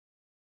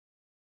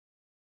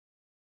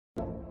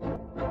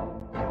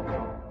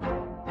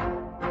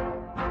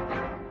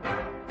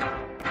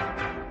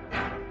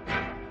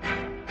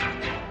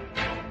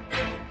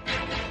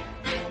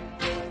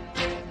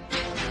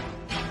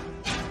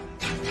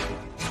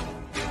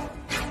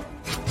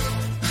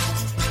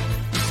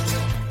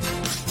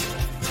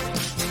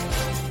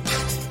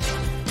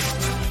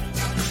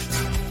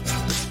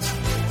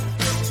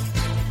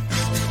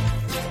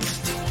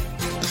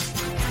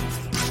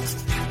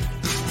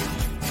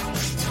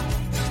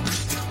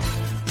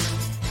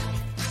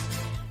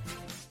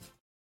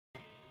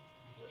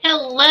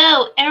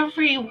Hello,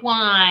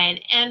 everyone,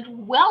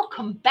 and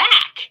welcome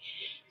back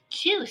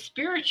to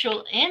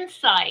Spiritual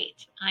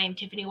Insight. I'm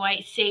Tiffany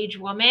White, Sage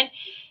Woman.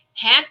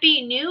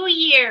 Happy New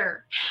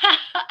Year!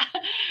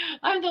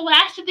 I'm the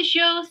last of the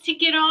shows to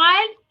get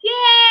on.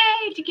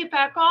 Yay! To get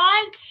back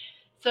on.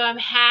 So I'm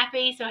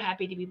happy, so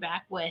happy to be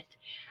back with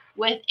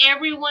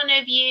every one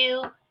of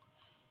you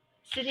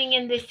sitting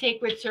in this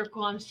sacred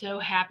circle. I'm so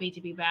happy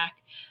to be back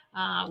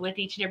with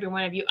each and every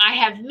one of you. I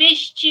have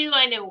missed you.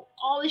 I know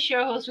all the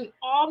show hosts, we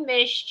all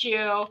missed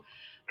you,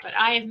 but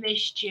I have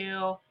missed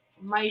you,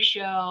 my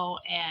show,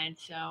 and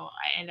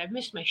I've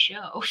missed my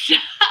show. So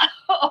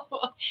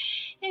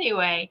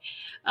anyway,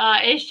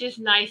 it's just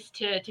nice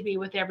to be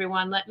with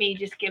everyone. Let me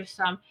just give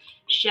some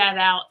shout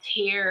outs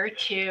here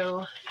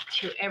to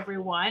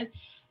everyone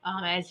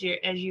as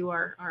you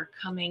are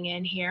coming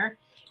in here,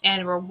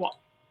 and and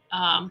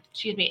I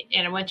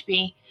want to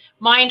be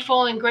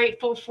mindful and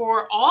grateful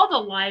for all the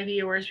live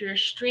viewers. We are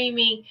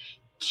streaming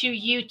to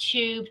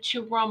YouTube,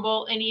 to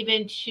Rumble, and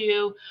even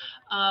to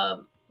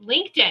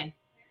LinkedIn,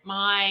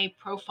 my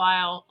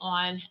profile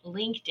on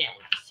LinkedIn.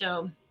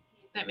 So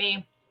let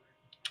me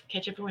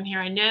catch everyone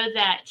here. I know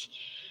that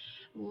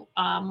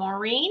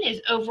Maureen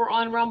is over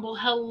on Rumble.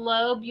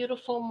 Hello,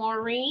 beautiful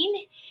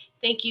Maureen.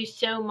 Thank you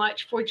so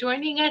much for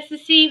joining us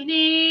this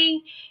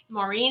evening.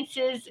 Maureen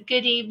says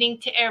good evening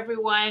to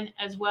everyone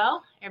as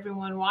well,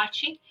 everyone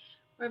watching,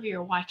 wherever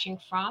you're watching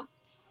from.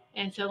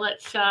 And so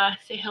let's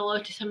say hello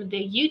to some of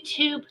the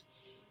YouTube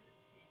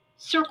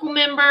circle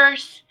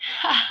members.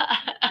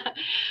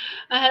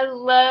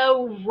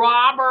 Hello,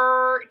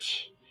 Robert,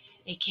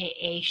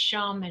 aka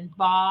Shaman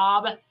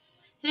Bob.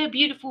 Hello,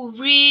 beautiful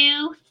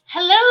Ruth.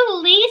 Hello,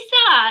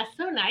 Lisa.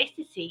 So nice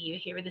to see you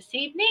here this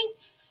evening.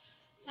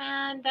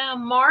 And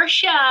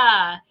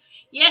Marcia.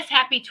 Yes,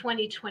 happy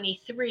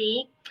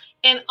 2023.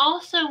 And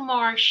also,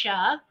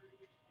 Marcia,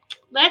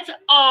 let's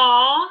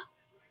all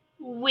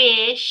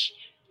wish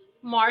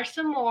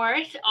Marcia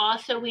Morse,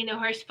 also we know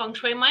her as Feng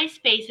Shui My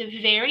Space,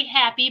 a very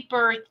happy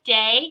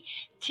birthday.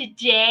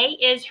 Today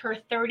is her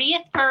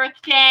 30th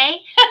birthday.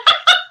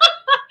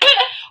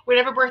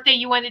 Whatever birthday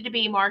you want it to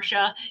be,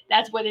 Marcia,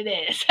 that's what it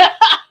is.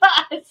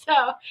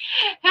 So,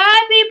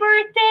 happy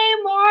birthday,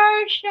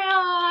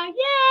 Marcia!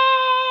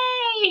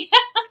 Yay!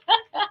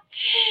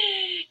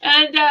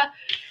 And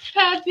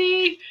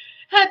happy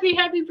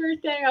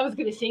birthday. I was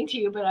going to sing to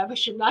you, but I'm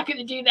not going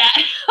to do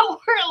that.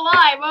 We're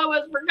live. I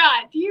almost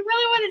forgot. Do you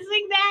really want to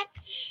sing that?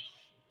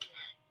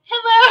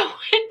 Hello,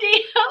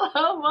 Wendy.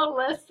 Hello,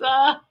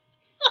 Melissa.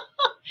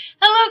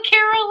 Hello,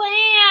 Carol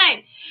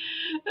Ann.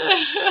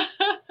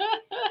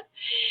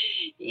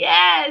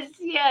 Yes.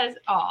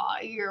 Oh,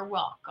 you're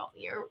welcome.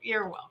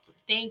 You're welcome.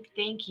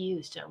 Thank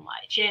you so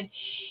much.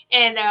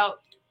 And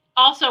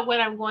also, what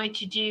I'm going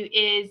to do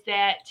is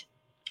that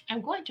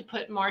I'm going to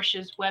put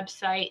Marcia's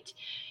website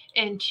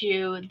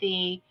into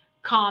the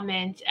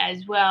comments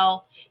as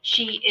well.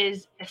 She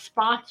is a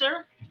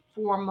sponsor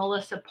for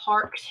Melissa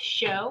Park's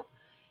show.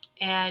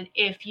 And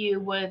if you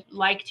would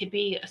like to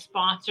be a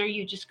sponsor,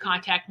 you just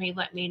contact me,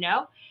 let me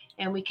know,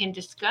 and we can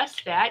discuss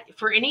that.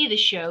 For any of the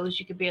shows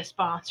you could be a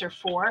sponsor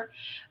for.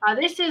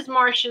 This is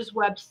Marcia's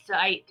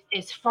website.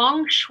 It's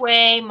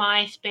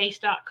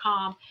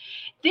fengshuimyspace.com.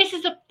 This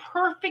is a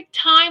perfect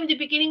time, the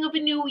beginning of a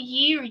new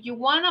year. You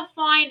want to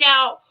find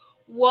out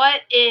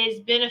what is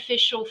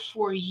beneficial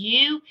for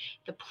you.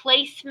 The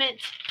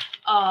placement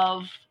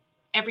of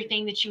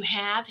everything that you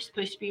have is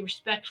supposed to be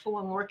respectful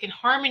and work in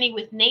harmony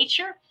with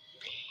nature.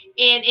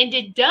 And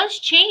it does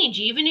change,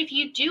 even if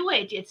you do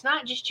it. It's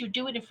not just you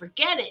do it and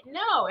forget it.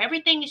 No,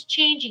 everything is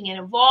changing and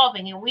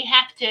evolving, and we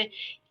have to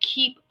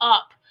keep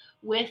up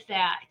with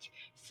that.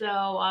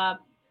 So,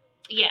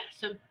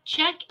 so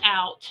check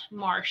out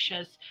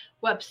Marcia's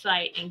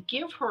website and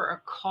give her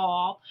a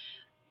call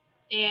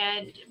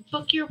and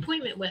book your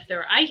appointment with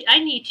her. I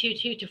need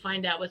to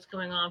find out what's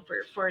going on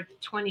for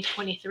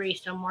 2023.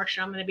 So,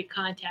 Marcia, I'm going to be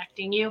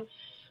contacting you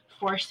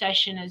for a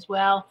session as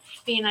well.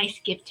 Be a nice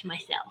gift to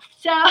myself.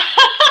 So,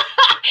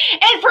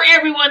 and for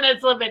everyone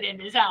that's living in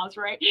this house,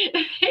 right?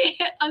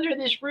 Under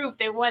this roof,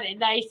 they want it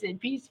nice and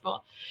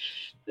peaceful.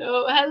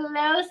 So,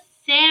 hello,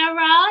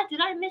 Sarah. Did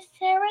I miss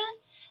Sarah?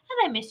 Did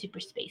I miss Super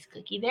Space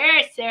Cookie?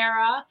 There's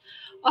Sarah.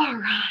 All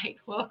right,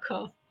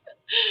 welcome.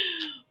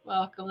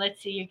 Welcome.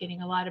 Let's see, you're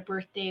getting a lot of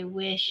birthday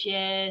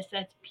wishes.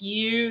 That's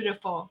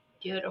beautiful.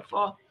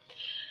 Beautiful.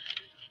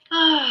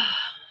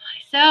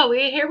 So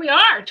here we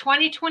are,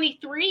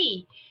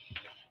 2023,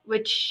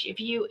 which if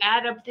you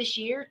add up this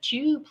year,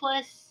 2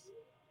 plus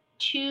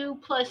 3,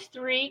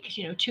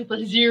 because 2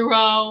 plus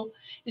 0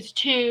 is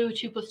 2,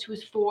 2 plus 2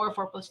 is 4,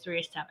 4 plus 3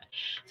 is 7.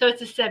 So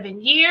it's a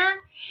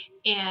 7-year,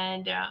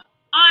 and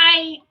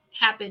I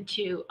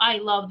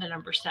love the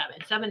number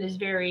 7. 7 is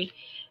very,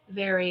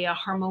 very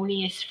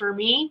harmonious for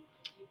me,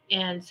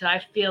 and so I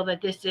feel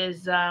that this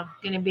is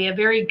going to be a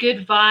very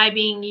good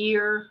vibing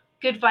year,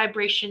 good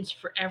vibrations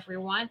for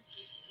everyone.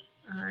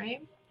 All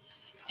right.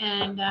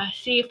 And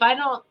see if I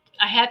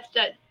have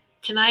to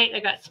tonight I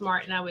got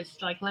smart and I was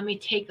like, let me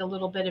take a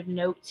little bit of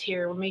notes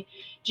here. Let me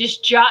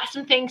just jot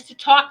some things to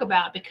talk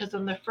about, because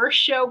on the first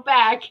show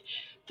back,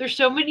 there's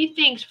so many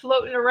things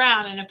floating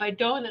around. And if I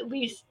don't at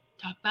least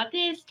talk about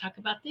this,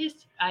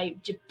 I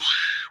just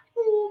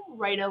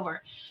right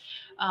over.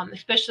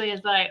 Especially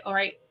as all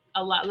right,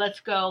 a lot.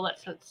 Let's go.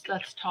 Let's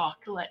talk.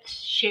 Let's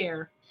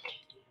share.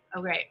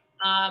 Okay.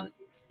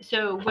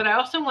 So what I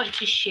also want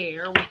to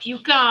share with you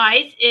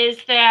guys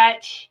is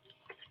that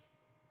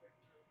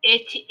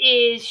it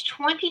is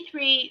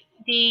 23.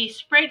 The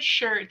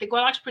Spreadshirt, the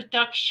Goldilocks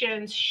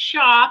Productions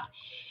shop,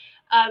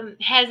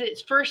 has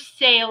its first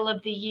sale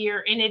of the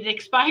year, and it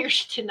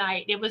expires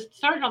tonight. It was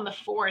started on the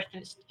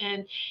 4th,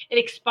 and it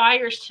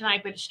expires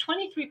tonight, but it's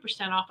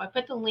 23% off. I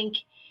put the link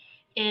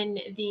in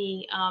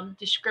the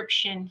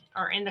description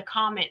or in the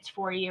comments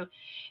for you.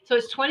 So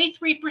it's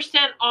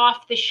 23%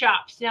 off the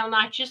shops. Now,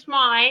 not just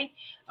mine,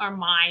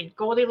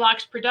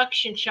 Goldilocks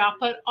Production shop,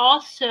 but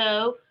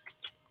also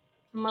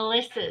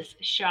Melissa's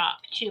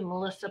shop too,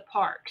 Melissa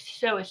Parks.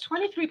 So it's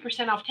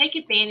 23% off. Take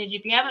advantage.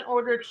 If you haven't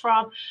ordered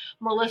from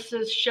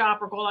Melissa's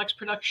shop or Goldilocks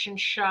Production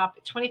shop,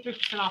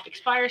 23% off.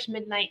 Expires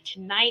midnight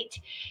tonight.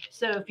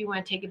 So if you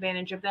want to take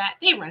advantage of that,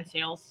 they run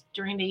sales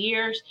during the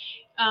years,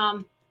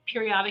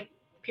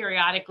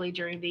 periodically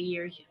during the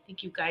year. I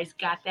think you guys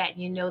got that and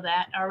you know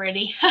that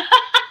already.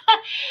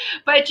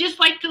 But just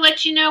like to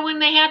let you know when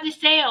they have the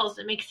sales,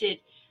 it makes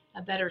it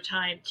a better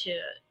time to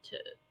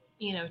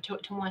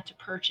want to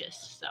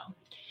purchase. So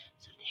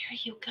there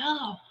you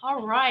go.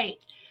 All right.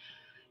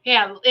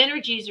 Yeah,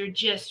 energies are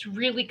just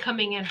really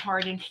coming in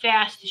hard and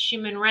fast. The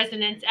Schumann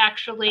resonance,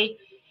 actually,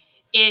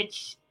 it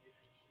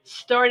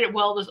started,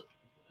 well, it was,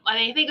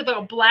 I think,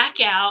 about a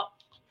blackout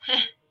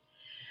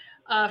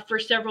for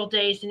several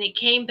days, and it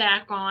came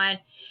back on.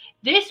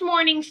 This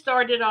morning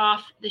started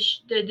off the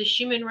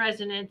Schumann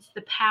resonance.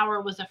 The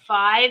power was a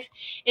 5.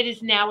 It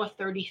is now a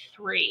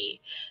 33.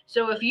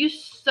 So if you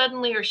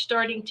suddenly are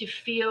starting to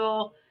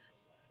feel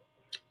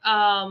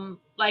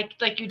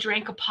like you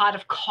drank a pot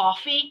of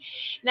coffee,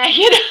 now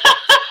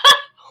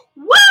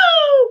woo,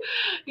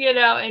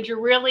 and you're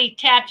really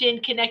tapped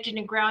in, connected,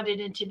 and grounded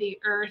into the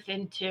earth,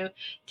 into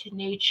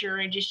nature,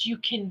 and just you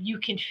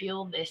can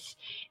feel this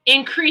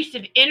increase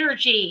of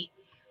energy.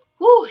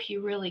 Whoo,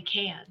 you really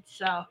can.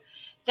 So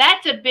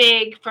that's a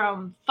big,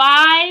 from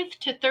 5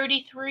 to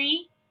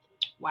 33.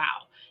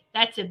 Wow,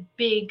 that's a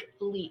big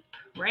leap,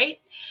 right?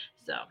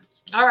 So,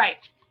 all right,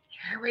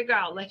 here we go.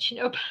 I'll let you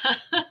know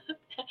about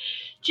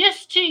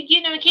just to,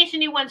 in case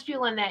anyone's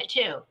feeling that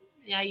too.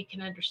 Yeah, you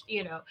can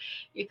understand,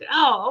 you could,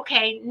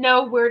 okay,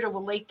 know where to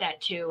relate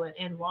that to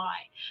and why.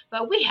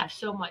 But we have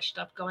so much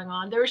stuff going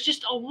on. There's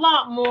just a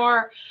lot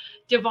more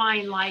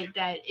divine light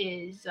that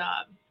is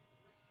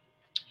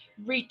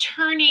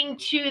returning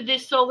to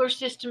this solar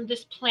system,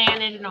 this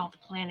planet, and all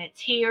the planets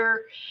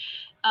here.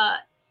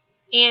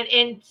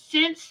 And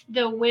since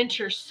the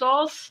winter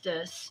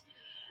solstice,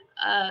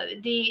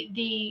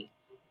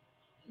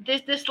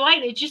 this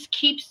light, it just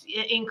keeps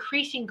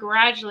increasing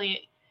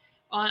gradually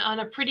on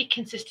a pretty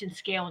consistent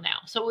scale now.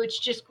 So it's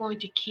just going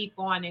to keep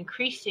on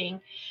increasing,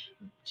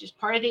 just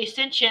part of the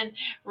ascension,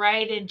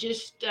 right? And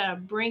just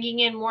bringing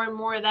in more and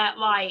more of that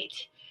light,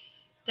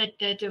 that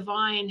the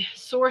divine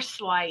source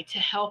light, to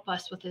help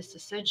us with this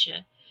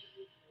ascension.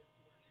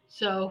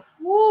 So,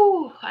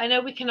 woo, I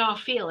know we can all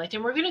feel it.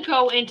 And we're going to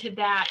go into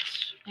that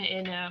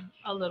in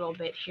a little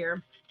bit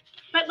here.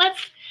 But let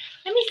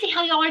me see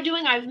how y'all are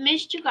doing. I've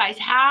missed you guys.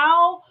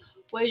 How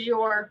was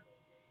your,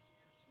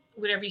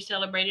 whatever you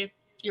celebrated,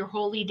 your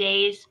holy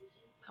days?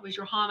 How was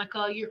your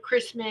Hanukkah, your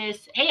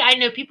Christmas? Hey, I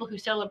know people who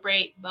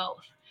celebrate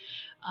both.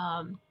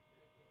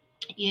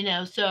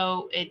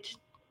 So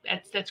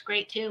that's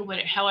great too.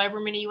 However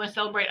many you want to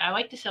celebrate, I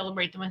like to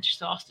celebrate the winter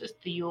solstice,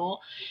 the Yule,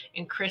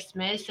 and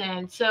Christmas.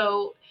 And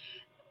so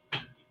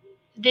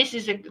this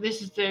is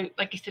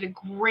like I said,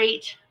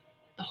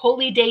 the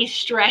holy day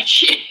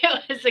stretch.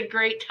 It was a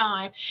great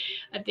time.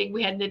 I think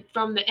we had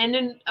from the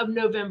end of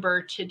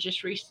November to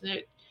just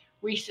recently.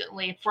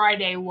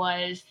 Friday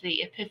was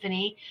the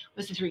Epiphany,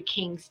 was the Three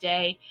Kings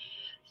Day.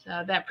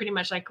 So that pretty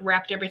much like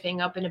wrapped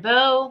everything up in a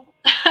bow.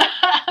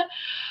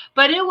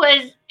 But it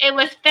was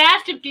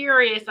fast and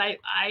furious.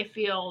 I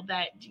feel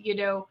that,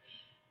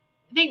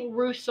 I think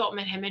Ruth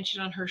Saltman had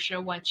mentioned on her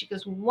show once, she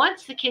goes,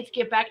 once the kids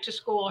get back to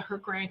school, her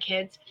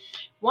grandkids,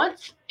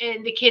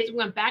 and the kids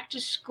went back to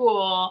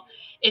school,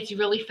 it's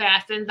really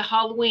fast. And the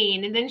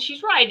Halloween, and then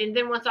she's right. And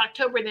then once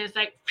October, then it's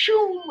like,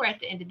 phew, we're at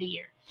the end of the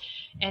year.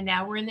 And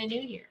now we're in the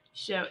new year.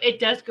 So it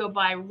does go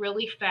by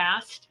really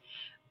fast.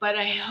 But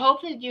I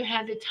hope that you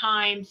had the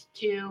times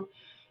to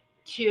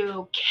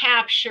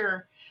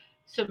capture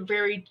some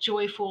very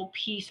joyful,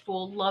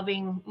 peaceful,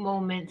 loving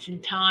moments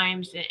and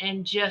times,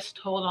 and just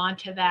hold on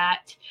to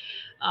that.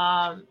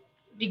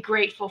 Be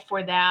grateful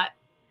for that.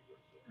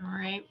 All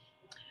right.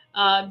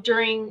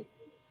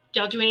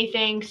 Y'all do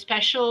anything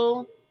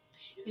special,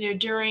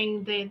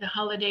 during the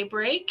holiday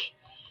break?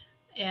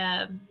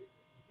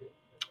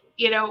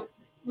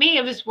 Me,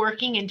 I was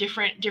working in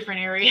different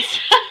areas.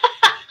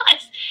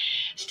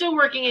 still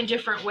working in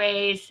different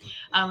ways.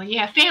 When you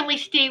have family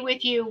stay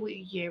with you,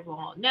 you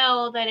all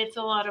know that it's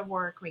a lot of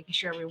work, making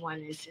sure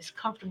everyone is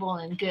comfortable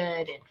and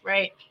good, and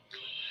right,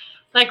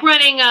 like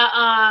running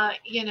a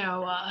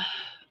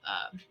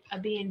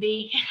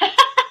B&B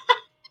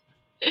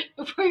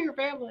for your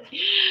family.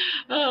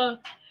 Uh,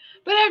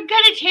 but I've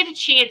had a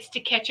chance to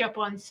catch up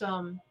on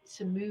some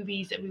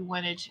movies that we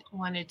wanted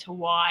to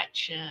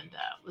watch, and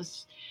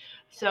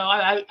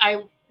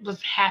I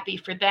was happy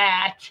for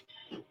that.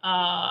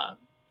 Uh,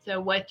 so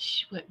what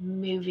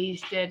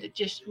movies did,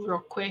 just real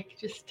quick,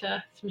 just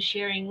some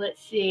sharing.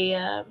 Let's see.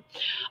 I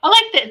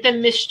like the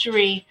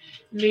mystery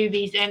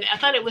movies, and I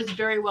thought it was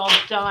very well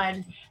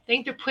done. I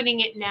think they're putting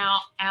it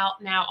out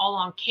now all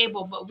on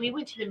cable, but we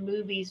went to the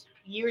movies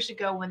years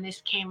ago when this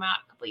came out.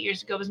 A couple of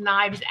years ago, it was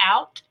Knives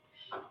Out.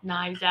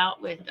 Knives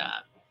Out with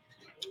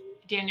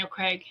Daniel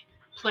Craig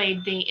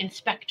played the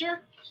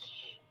inspector.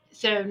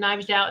 So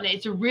Knives Out, and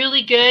it's a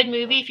really good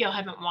movie. If y'all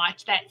haven't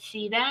watched that,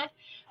 see that.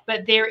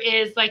 But there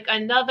is like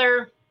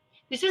another.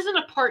 This isn't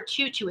a part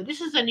two to it. This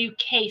is a new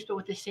case, but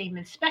with the same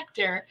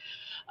inspector.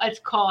 It's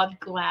called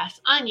Glass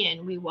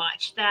Onion. We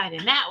watched that,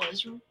 and that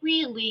was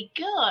really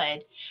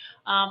good.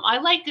 I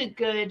like a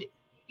good,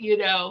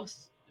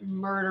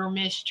 murder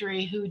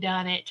mystery,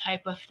 whodunit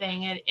type of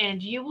thing,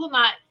 and you will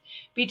not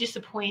be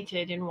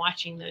disappointed in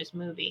watching those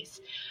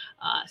movies.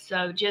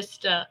 So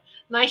just a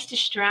nice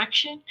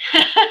distraction.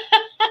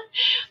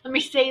 Let me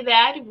say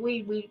that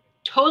we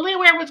totally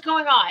aware what's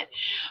going on,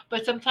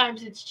 but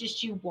sometimes it's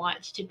just you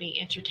want to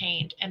be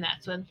entertained, and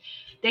that's when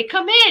they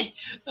come in.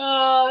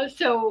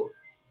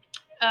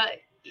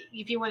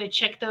 If you want to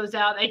check those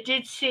out, I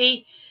did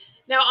see.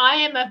 Now I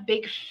am a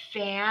big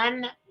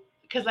fan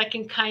because I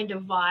can kind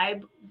of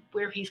vibe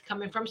where he's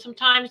coming from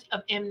sometimes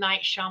of M.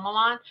 Night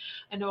Shyamalan.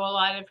 I know a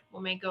lot of people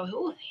may go,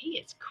 "Oh, he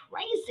is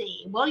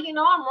crazy." Well,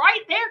 I'm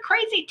right there,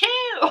 crazy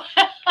too.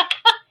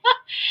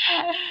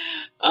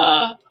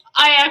 I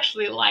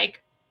actually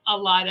like a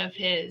lot of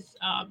his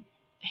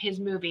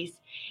movies,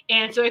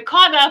 and so it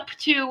caught up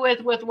to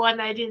with one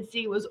I didn't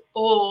see was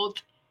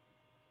Old.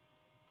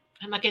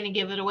 I'm not going to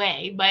give it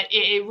away, but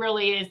it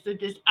really is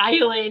this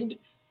island.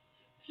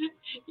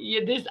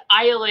 This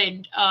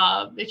island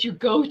that you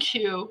go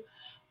to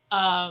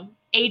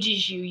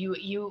ages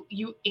and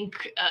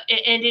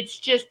it's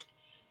just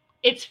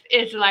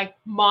it's like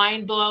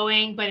mind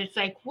blowing, but it's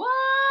like what?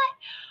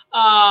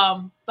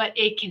 But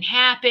it can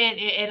happen,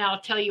 and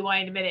I'll tell you why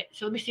in a minute.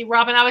 So let me see,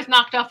 Robin. I was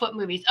knocked off what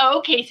movies? Oh,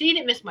 okay, so you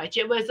didn't miss much.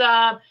 It was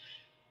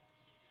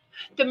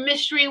the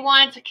mystery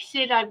ones. Like I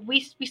said, we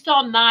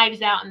saw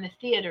Knives Out in the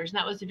theaters, and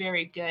that was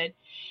very good.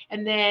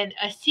 And then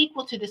a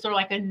sequel to this, or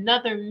like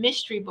another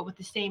mystery, but with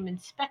the same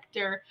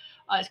inspector,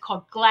 is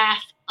called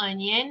Glass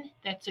Onion.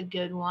 That's a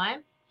good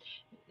one.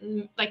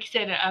 Like I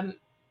said,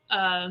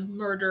 a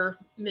murder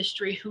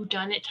mystery,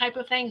 whodunit type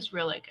of thing is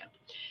really good.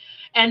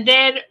 And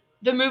then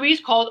the movie is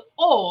called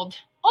Old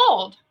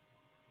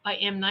by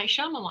M. Night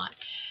Shyamalan.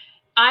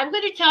 I'm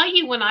going to tell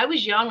you, when I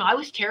was young, I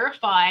was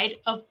terrified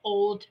of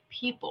old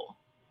people.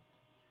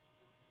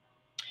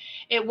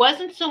 It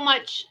wasn't so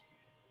much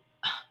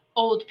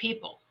old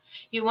people.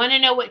 You want to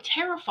know what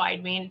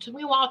terrified me, and it took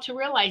me a while to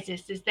realize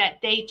this, is that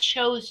they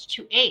chose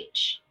to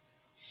age.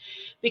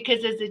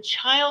 Because as a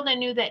child, I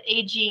knew that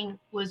aging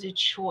was a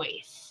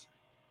choice.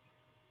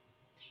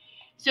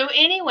 So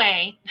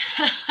anyway,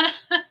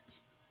 I'm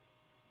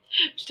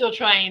still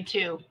trying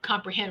to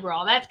comprehend where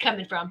all that's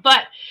coming from.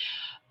 But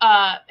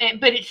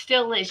it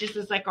still is, just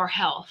as like our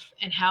health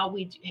and how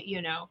we,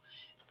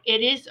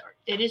 it is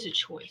a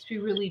choice. We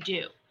really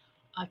do.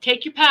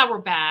 Take your power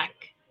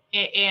back,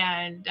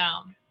 and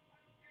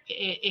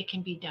it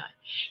can be done.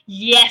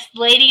 Yes,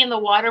 Lady in the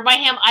Water by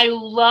him. I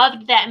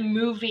loved that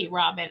movie,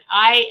 Robin.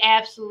 I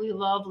absolutely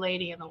love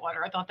Lady in the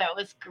Water. I thought that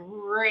was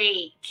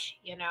great,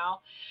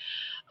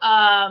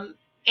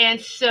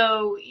 and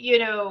so,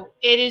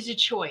 it is a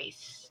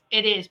choice.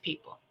 It is,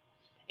 people.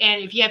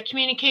 And if you have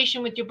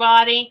communication with your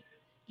body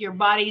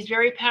is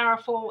very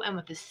powerful. And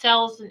with the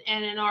cells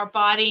in our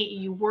body,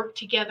 you work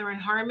together in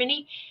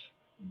harmony,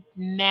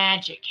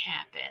 magic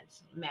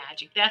happens.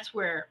 Magic. That's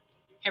where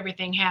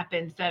everything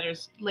happens that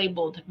is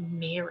labeled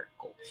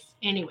miracles.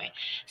 Anyway,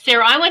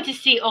 Sarah, I went to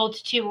see Old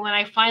too. When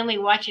I finally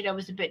watched it, I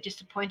was a bit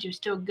disappointed. It was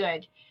still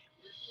good.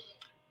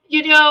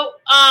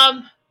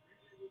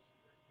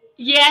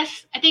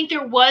 Yes, I think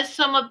there was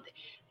some of,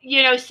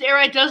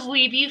 Sarah, does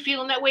leave you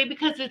feeling that way,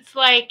 because it's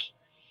like,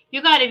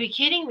 you got to be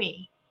kidding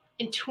me.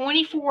 In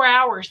 24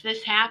 hours,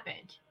 this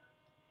happened.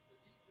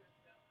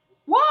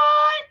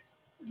 What?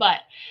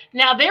 But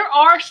now there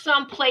are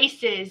some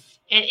places,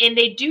 and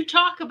they do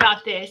talk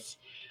about this,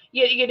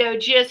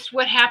 just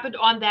what happened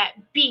on that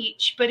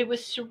beach, but it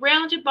was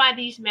surrounded by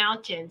these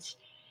mountains,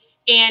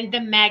 and the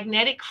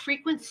magnetic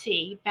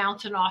frequency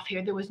bouncing off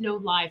here. There was no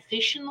live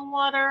fish in the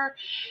water.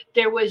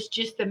 There was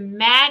just the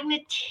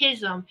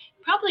magnetism,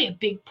 probably a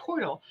big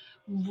portal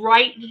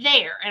right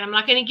there. And I'm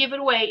not going to give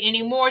it away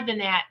any more than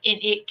that. And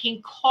it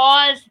can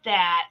cause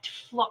that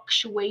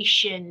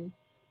fluctuation,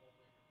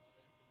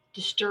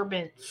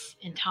 disturbance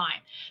in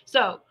time.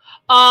 So,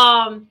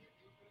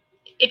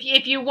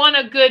 if you want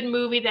a good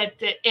movie that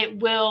it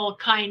will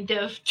kind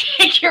of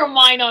take your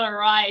mind on a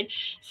ride,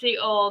 see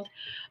Old.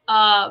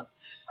 Uh,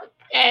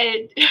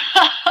 and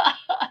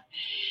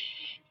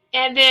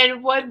and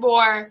then one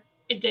more,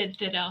 and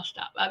then I'll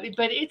stop. I mean,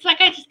 but it's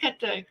like I just got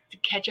to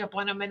catch up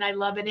on them, and I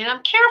love it. And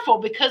I'm careful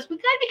because we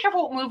got to be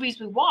careful what movies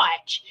we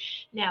watch.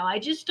 Now, I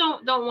just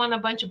don't want a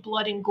bunch of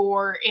blood and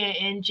gore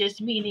and just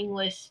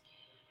meaningless.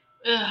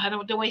 I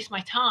don't waste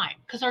my time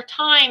because our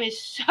time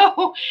is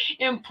so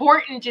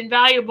important and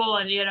valuable.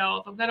 And if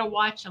I'm gonna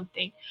watch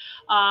something,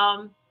 I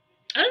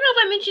don't know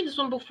if I mentioned this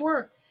one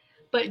before,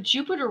 but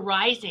Jupiter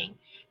Rising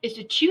is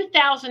a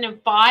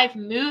 2005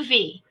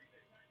 movie.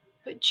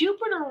 But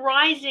Jupiter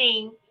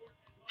Rising,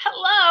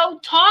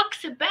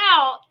 talks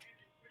about,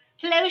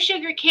 hello,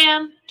 Sugar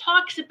Kim,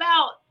 talks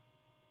about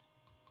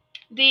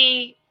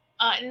the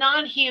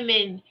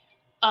non-human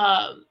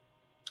uh,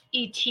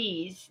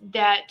 ETs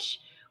that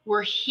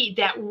were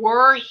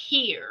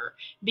here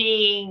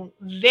being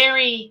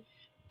very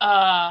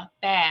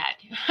bad.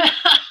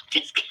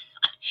 Just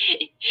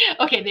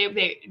okay,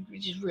 they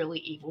just really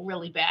evil,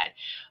 really bad,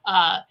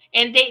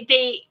 and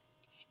they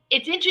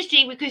it's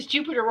interesting because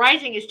Jupiter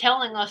Rising is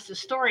telling us the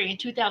story in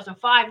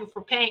 2005. If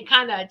we're paying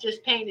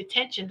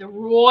attention, the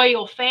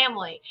royal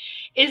family.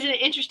 Isn't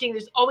it interesting?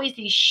 There's always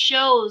these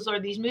shows or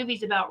these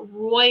movies about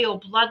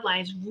royal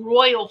bloodlines,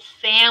 royal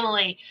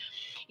family,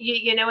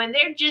 and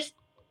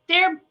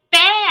they're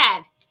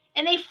bad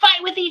and they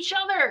fight with each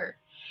other.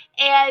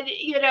 And,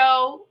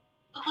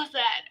 what was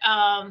that?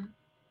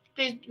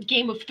 The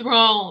Game of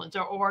Thrones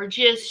or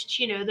just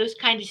those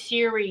kind of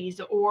series,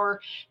 or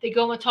they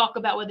go and talk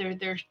about whether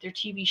they're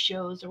TV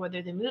shows or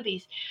whether they're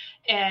movies.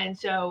 And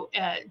so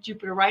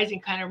Jupiter Rising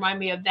kind of reminded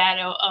me of that,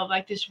 of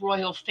like this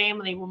royal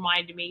family.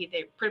 Reminded me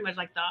they're pretty much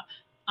like the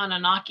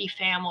Anunnaki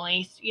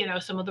families,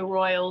 some of the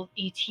royal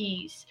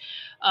ETs.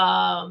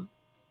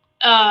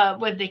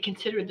 What they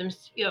considered them,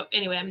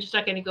 anyway, I'm just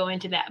not going to go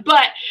into that,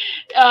 but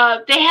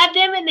they had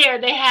them in there.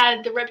 They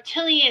had the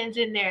reptilians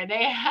in there.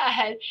 They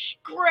had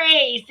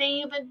Greys.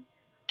 They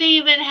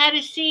even had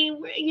a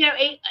scene,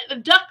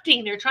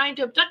 abducting. They're trying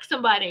to abduct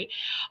somebody.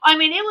 I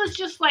mean, it was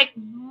just like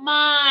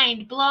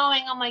mind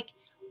blowing. I'm like,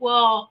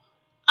 well,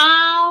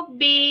 I'll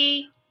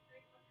be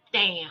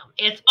damn.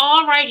 It's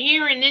all right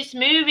here in this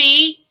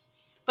movie,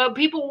 but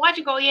people watch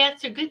it go, yeah,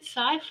 it's a good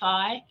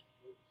sci-fi.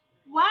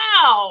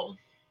 Wow.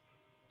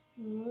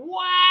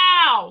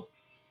 Wow.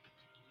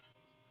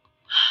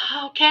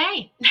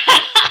 Okay.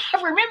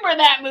 Remember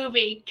that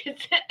movie because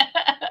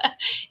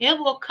it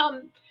will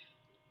come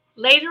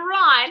later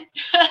on.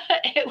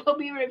 It will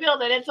be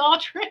revealed that it's all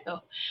true.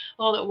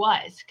 Well, it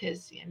was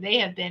because they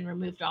have been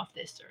removed off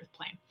this Earth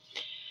plane.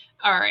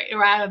 All right,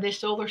 or out of this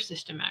solar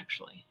system,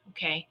 actually.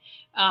 Okay.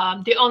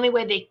 The only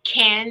way they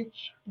can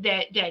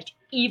that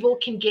evil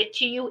can get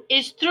to you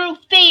is through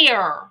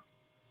fear.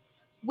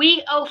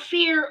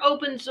 Fear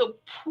opens a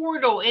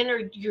portal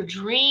in your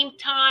dream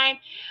time.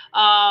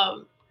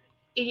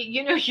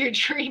 Your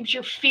dreams,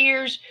 your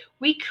fears.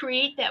 We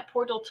create that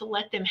portal to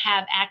let them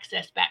have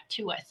access back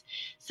to us.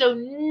 So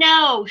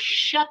no,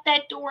 shut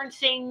that door and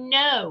say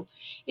no.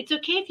 It's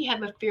okay if you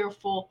have a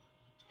fearful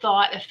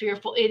thought,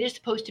 it is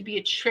supposed to be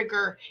a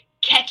trigger.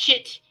 Catch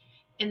it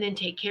and then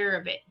take care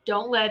of it.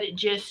 Don't let it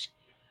just,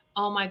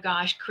 oh my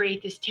gosh,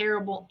 create this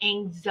terrible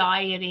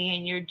anxiety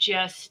and you're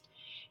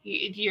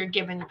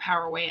giving the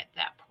power away at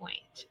that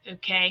point.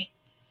 Okay.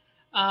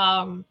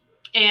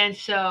 And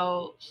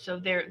so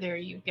there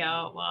you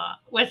go.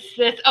 What's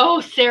this? Oh,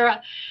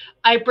 Sarah,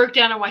 I broke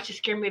down and watched a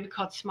scary movie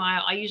called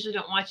Smile. I usually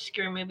don't watch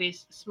scary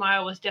movies.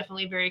 Smile was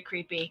definitely very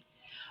creepy.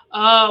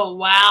 Oh,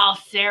 wow,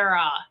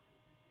 Sarah.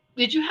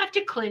 Did you have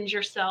to cleanse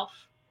yourself?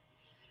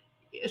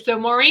 So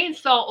Maureen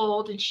saw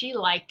Old and she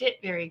liked it.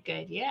 Very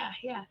good. Yeah.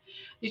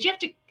 Did you have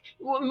to,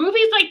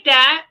 movies like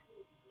that,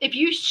 if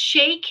you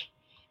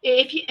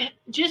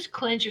just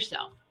cleanse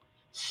yourself,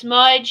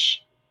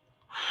 smudge,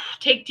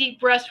 take deep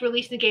breaths,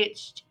 release the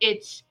gate.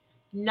 It's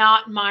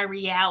not my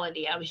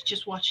reality. I was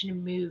just watching a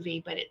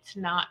movie, but it's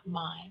not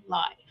my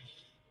life.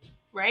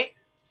 Right?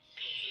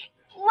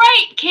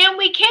 Right.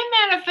 We can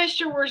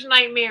manifest your worst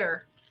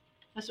nightmare.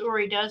 That's what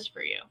Ori does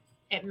for you.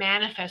 It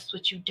manifests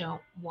what you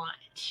don't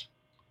want.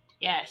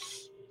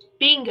 Yes.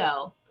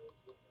 Bingo.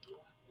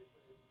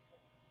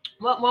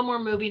 One more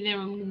movie, then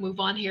we'll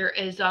move on here,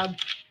 is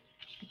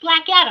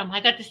Black Adam.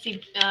 I got to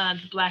see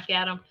Black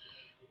Adam.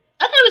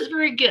 I thought it was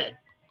very good.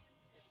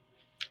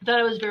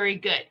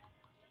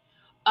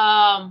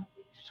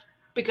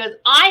 Because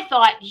I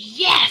thought,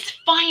 yes,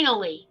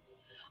 finally.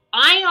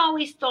 I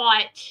always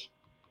thought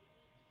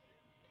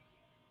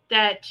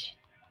that,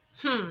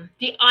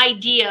 the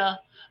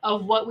idea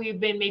of what we've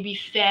been maybe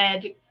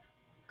fed,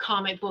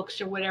 comic books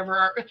or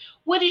whatever.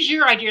 What is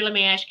your idea? Let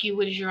me ask you,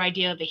 what is your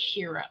idea of a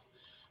hero?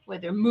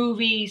 Whether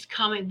movies,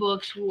 comic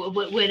books,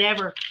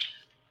 whatever.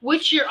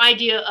 What's your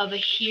idea of a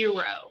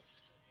hero?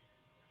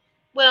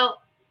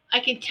 Well, I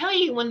can tell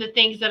you one of the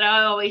things that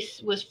I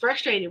always was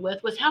frustrated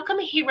with was how come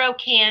a hero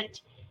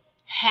can't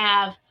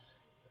have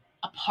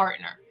a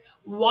partner?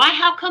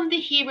 How come the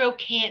hero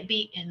can't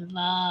be in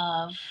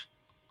love?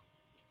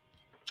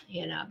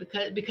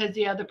 because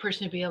the other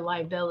person would be a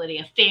liability,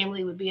 a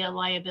family would be a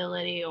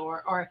liability,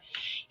 or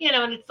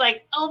and it's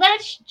like, oh,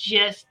 that's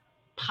just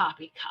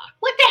poppycock.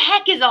 What the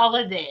heck is all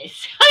of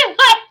this? I'm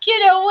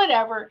like,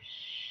 whatever.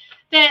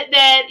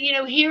 That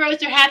heroes,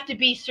 there have to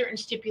be certain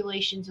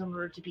stipulations in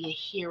order to be a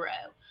hero,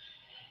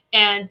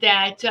 and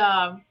that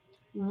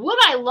what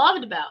I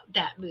loved about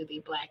that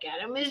movie, Black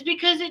Adam, is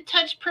because it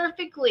touched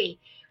perfectly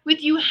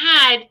with you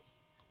had.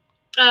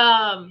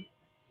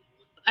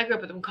 I grew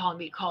up with them called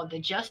the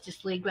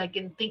Justice League, but I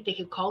didn't think they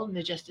could call them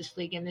the Justice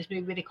League in this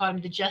movie. They called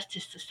them the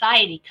Justice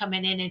Society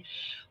coming in, and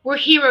we're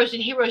heroes,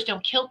 and heroes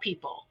don't kill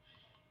people.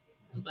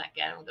 And Black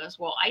Adam goes,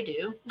 "Well, I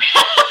do," and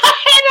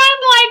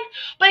I'm like,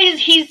 "But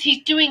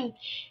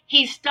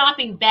he's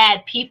stopping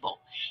bad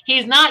people.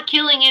 He's not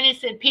killing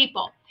innocent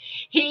people.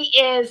 He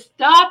is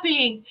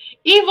stopping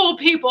evil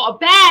people,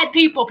 bad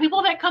people,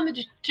 people that come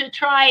to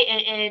try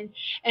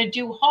and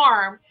do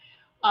harm."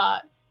 Uh,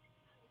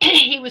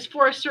 he was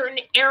for a certain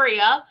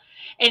area,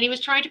 and he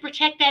was trying to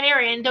protect that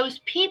area and those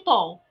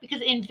people,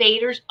 because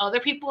invaders, other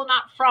people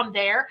not from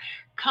there,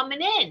 coming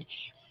in.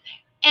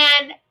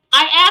 And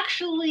I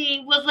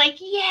actually was like,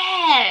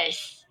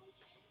 yes,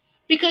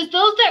 because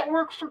those that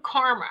work for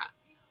karma,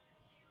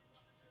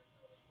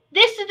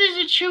 this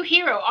is a true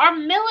hero. Our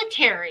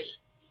military,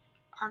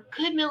 our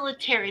good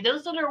military,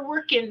 those that are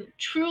working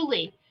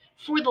truly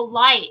for the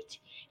light,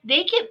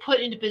 they get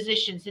put into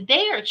positions that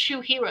they are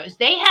true heroes.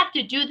 They have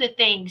to do the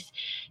things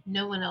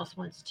no one else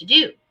wants to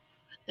do.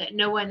 That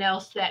no one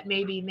else that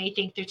maybe may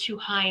think they're too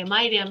high and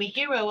mighty. I'm a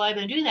hero. I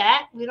don't do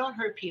that. We don't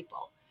hurt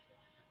people.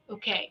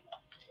 Okay.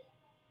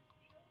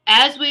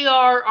 As we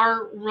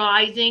are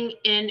rising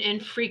in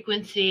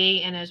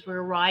frequency, and as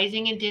we're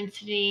rising in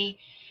density,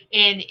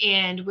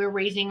 and we're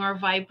raising our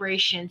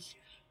vibrations,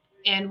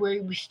 and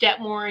we step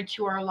more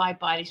into our light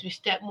bodies, we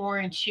step more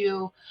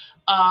into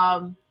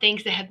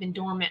things that have been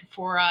dormant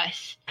for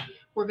us,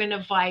 we're going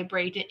to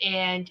vibrate,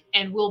 and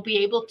we'll be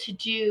able to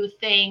do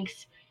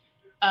things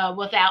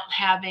without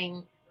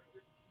having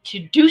to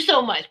do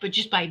so much, but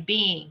just by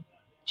being.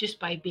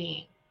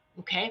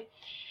 Okay.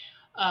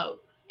 uh,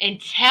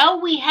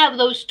 until we have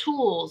those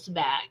tools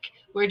back,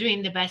 we're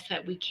doing the best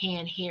that we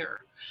can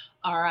here.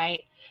 All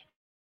right.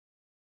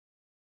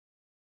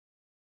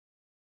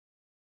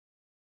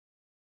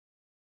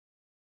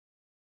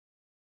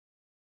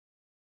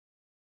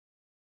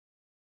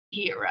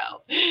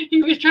 Hero.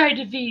 He was trying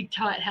to be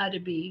taught how to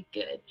be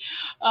good,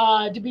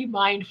 to be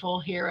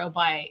mindful hero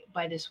by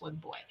this one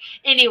boy.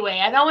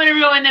 Anyway, I don't want to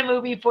ruin the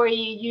movie for you.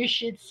 You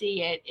should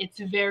see it. It's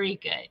very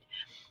good.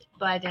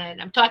 But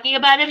I'm talking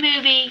about a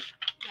movie.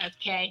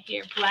 Okay,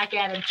 here, Black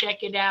Adam,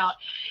 check it out.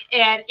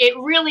 And it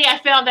really, I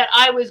found that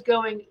I was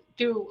going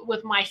through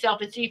with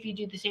myself, and see if you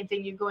do the same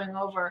thing. You're going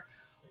over,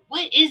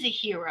 what is a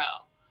hero?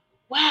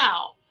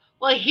 Wow.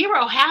 Well, a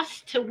hero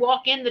has to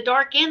walk in the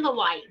dark and the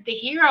light. The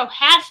hero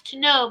has to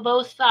know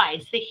both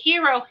sides. The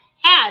hero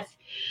has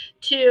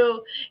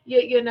to,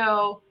 you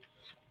know,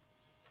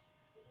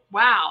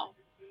 wow,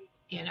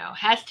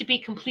 has to be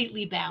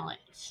completely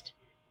balanced.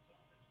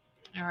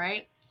 All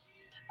right.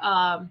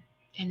 Um,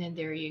 and then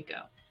there you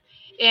go.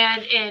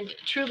 And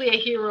truly, a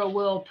hero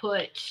will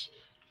put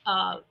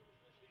uh,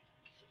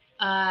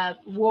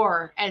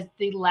 war as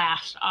the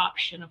last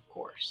option, of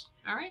course.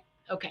 All right.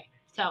 Okay.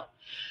 So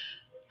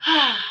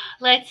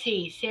let's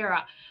see,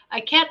 Sarah.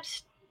 I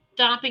kept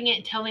stopping it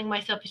and telling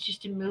myself it's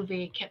just a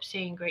movie. I kept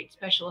saying great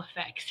special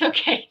effects.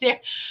 Okay,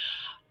 there.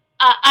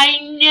 I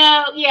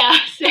know. Yeah,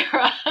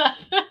 Sarah.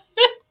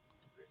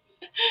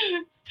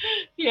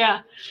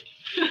 Yeah.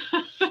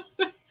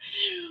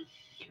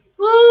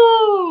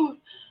 Woo!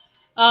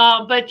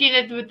 But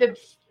the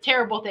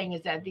terrible thing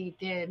is that the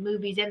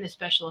movies and the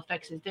special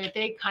effects is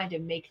they kind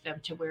of make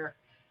them to where,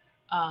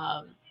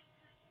 um,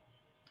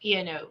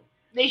 you know,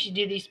 they should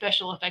do these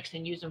special effects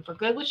and use them for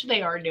good, which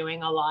they are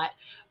doing a lot.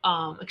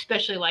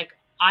 Especially like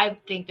I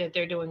think that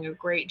they're doing a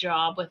great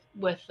job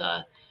with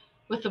the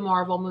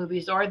Marvel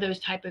movies or those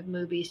type of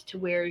movies to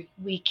where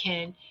we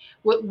can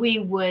what we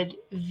would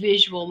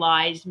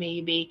visualize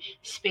maybe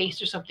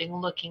space or something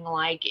looking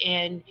like,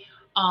 and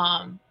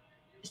um,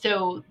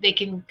 so they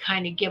can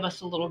kind of give us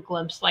a little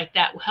glimpse like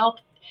that will help.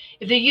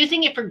 If they're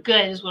using it for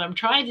good, is what I'm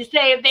trying to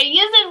say. If they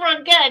use it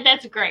for good,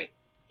 that's great.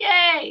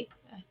 Yay!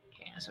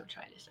 Okay, that's what I'm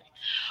trying to say.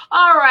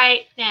 All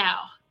right,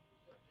 now,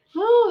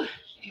 whew,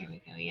 here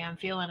we go. Yeah, I'm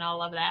feeling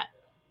all of that.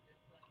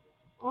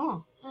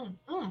 Mm, mm,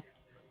 mm.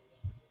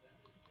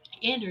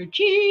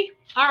 Energy.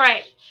 All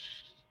right.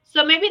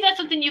 So maybe that's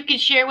something you can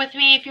share with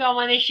me. If you all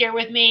want to share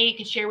with me, you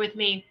can share with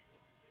me.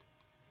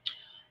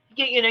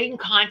 You can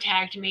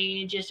contact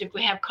me, and just if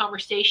we have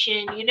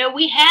conversation.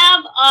 We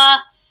have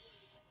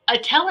a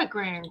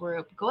Telegram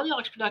group,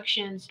 Goldilocks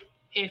Productions.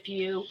 If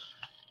you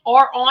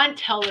are on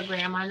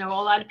Telegram, I know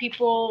a lot of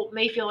people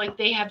may feel like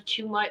they have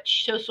too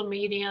much social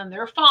media, and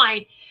they're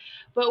fine.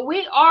 But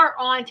we are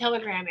on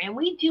Telegram, and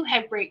we do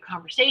have great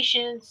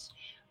conversations.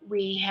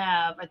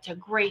 It's a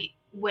great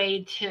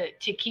way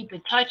to keep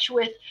in touch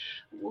with.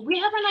 We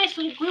have a nice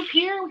little group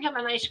here. We have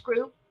a nice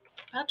group.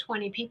 about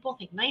 20 people, I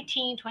think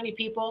 19, 20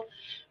 people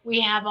we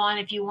have on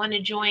if you want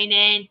to join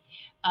in.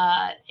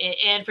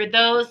 And for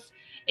those,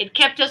 it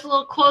kept us a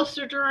little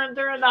closer during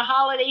the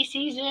holiday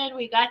season.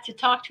 We got to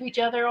talk to each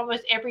other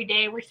almost every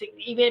day.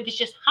 Even if it's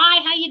just,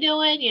 hi, how you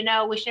doing?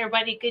 Wishing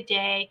everybody a good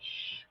day,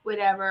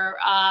 whatever.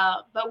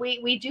 But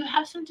we do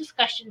have some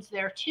discussions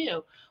there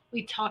too.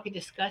 We talk and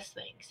discuss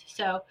things.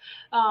 So,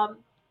 um,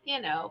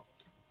 you know,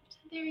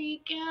 there you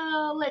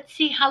go. Let's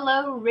see.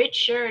 Hello,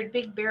 Richard.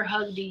 Big bear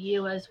hug to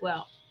you as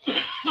well. All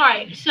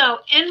right. So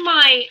in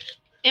my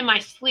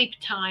sleep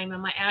time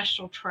and my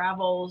astral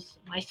travels,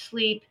 my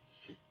sleep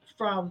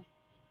from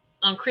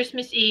on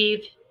Christmas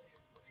Eve,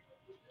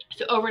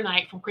 so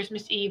overnight from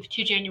Christmas Eve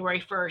to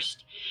January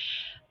 1st,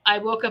 I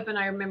woke up and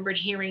I remembered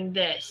hearing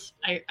this.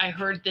 I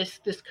heard this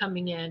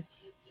coming in.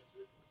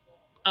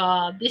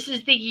 This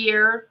is the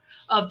year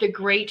of the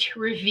great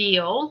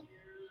reveal.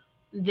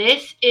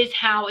 This is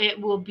how it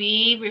will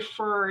be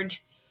referred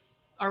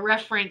or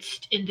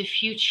referenced in the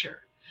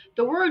future.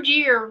 The word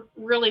year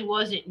really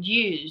wasn't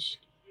used,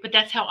 but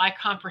that's how I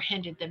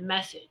comprehended the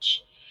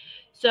message.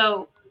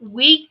 So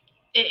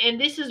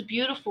and this is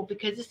beautiful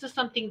because this is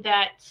something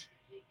that's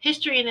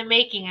history in the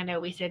making, I know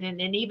we said,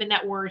 and even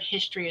that word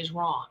history is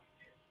wrong.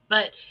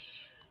 But,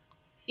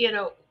 you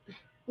know,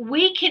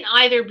 we can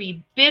either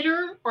be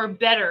bitter or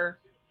better.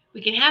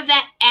 We can have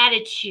that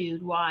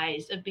attitude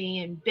wise of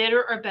being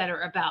bitter or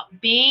better about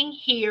being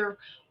here,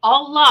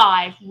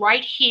 alive,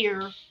 right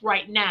here,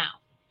 right now.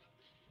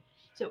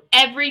 So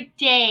every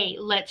day,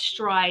 let's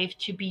strive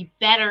to be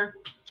better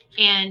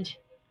and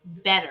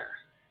better,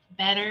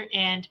 better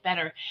and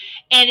better.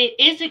 And it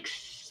is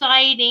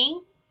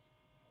exciting,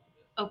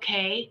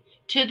 okay,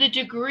 to the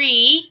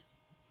degree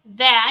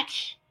that,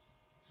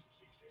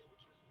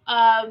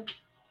 um,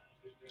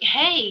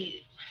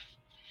 hey,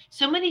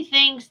 so many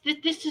things,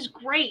 this is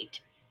great.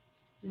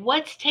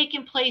 What's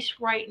taking place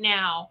right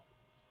now,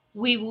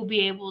 we will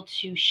be able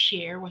to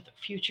share with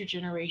future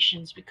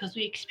generations because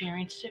we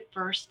experienced it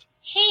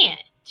firsthand.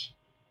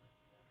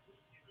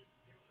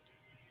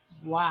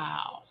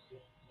 Wow.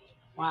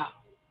 Wow.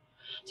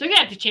 So you're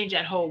gonna have to change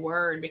that whole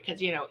word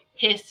because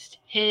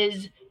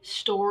his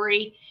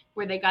story,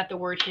 where they got the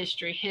word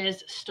history,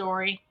 his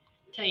story.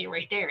 I tell you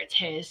right there, it's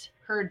his.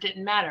 Her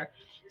didn't matter.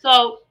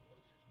 So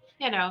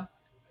you know,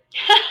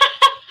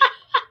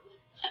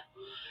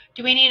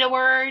 do we need a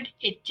word?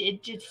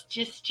 It's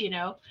just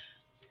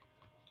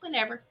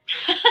whatever.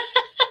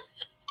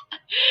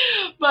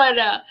 But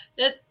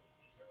that,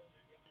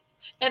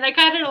 and I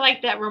kind of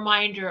like that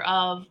reminder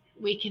of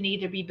we can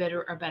either be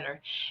better or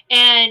better,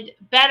 and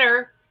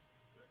better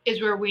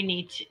is where we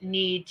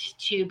need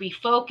to be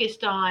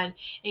focused on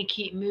and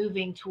keep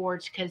moving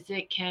towards because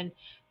it can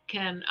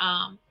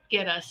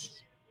get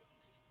us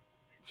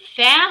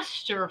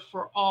faster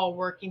for all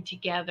working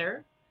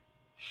together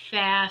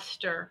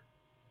faster.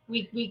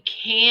 We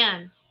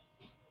can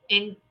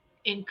in,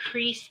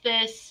 increase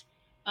this.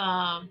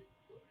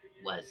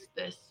 Was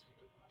this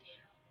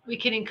we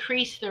can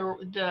increase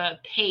the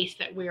pace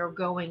that we are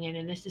going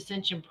in this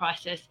ascension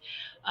process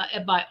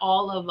by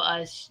all of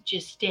us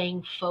just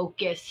staying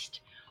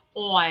focused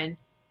on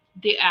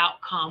the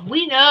outcome.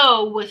 We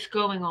know what's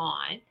going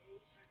on,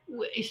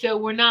 so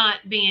we're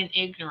not being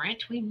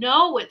ignorant. We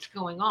know what's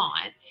going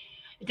on.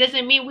 It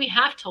doesn't mean we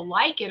have to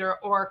like it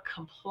or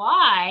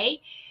comply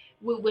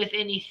with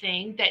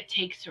anything that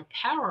takes their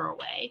power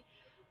away.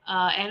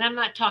 And I'm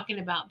not talking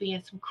about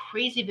being some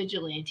crazy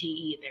vigilante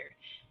either.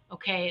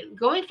 Okay,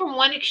 going from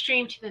one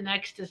extreme to the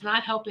next does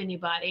not help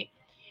anybody.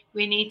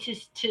 We need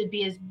to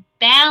be as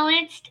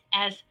balanced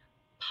as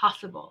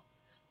possible.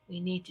 We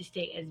need to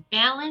stay as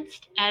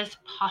balanced as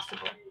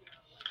possible.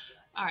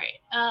 All right,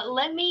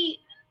 let me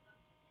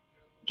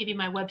give you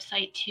my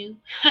website too.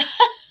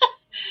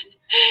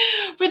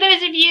 For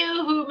those of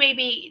you who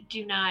maybe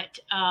do not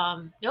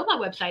know my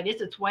website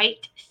it's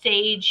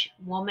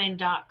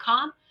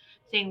whitesagewoman.com.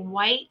 Saying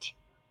white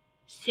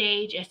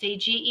sage,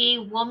 SAGE,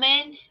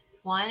 woman,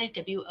 one,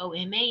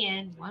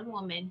 WOMAN, one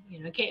woman,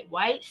 okay,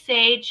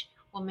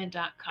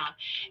 whitesagewoman.com.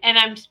 And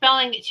I'm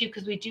spelling it too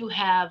because we do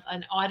have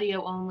an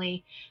audio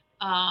only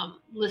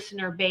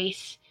listener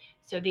base.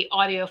 So the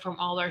audio from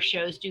all our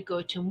shows do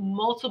go to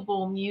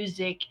multiple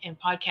music and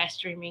podcast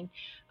streaming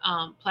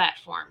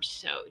platforms.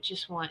 So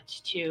just want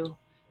to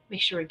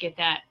make sure we put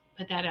that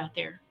out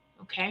there.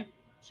 Okay.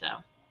 So,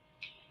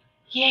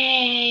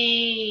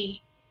 yay.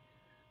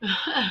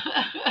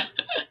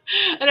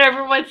 And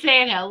everyone's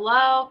saying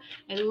hello.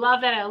 I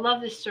love that. I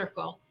love this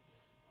circle.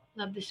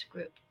 Love this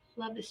group.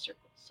 Love this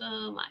circle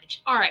so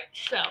much. All right.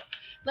 So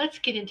let's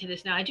get into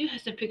this now. I do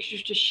have some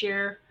pictures to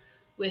share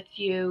with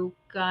you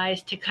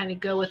guys to kind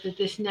of go with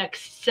this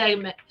next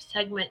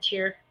segment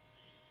here.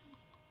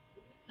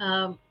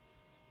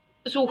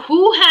 So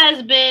who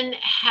has been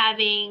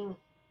having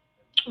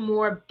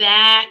more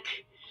back,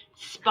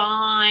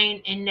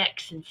 spine, and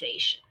neck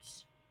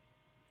sensations?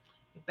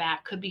 Your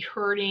back could be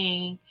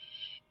hurting.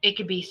 It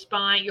could be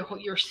spine,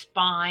 your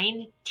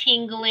spine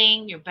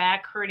tingling, your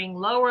back hurting,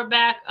 lower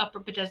back, upper,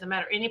 but it doesn't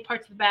matter. Any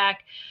parts of the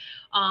back,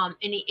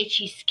 Any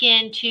itchy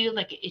skin too,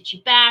 like an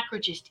itchy back or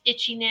just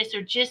itchiness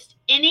or just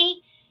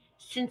any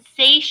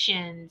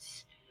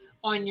sensations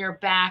on your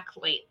back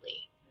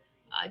lately.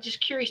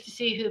 Just curious to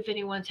see if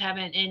anyone's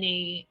having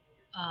any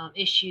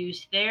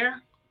issues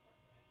there.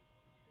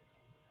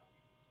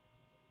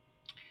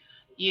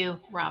 You,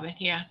 Robin,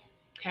 yeah.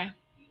 Okay.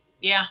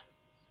 Yeah.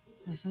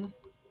 Mm-hmm.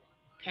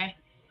 Okay.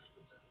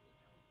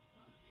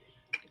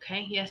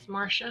 Okay. Yes,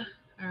 Marcia.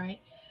 All right.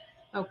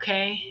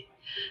 Okay.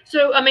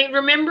 So, I mean,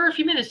 remember a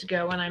few minutes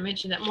ago when I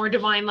mentioned that more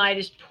divine light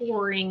is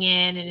pouring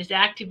in and is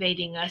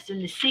activating us in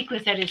the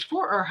sequence that is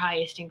for our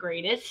highest and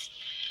greatest.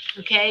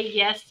 Okay.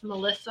 Yes,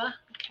 Melissa.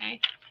 Okay.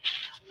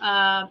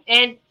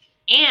 And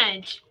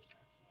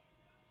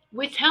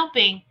what's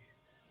helping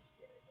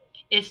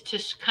is to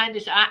kind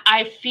of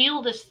I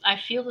feel this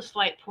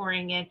light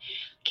pouring in.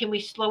 Can we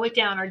slow it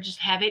down or just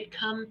have it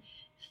come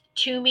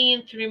to me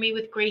and through me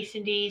with grace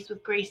and ease,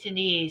 with grace and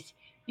ease?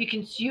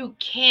 You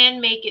can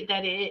make it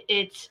that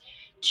it's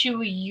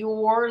to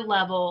your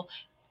level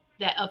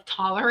that of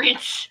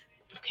tolerance.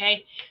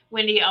 Okay,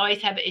 Wendy, I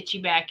always have an itchy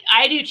back.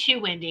 I do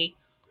too, Wendy.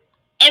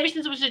 Ever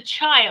since I was a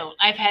child,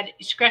 I've had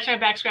scratch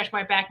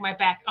my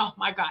back. Oh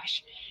my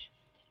gosh.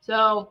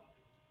 So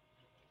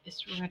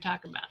we're going to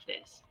talk about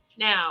this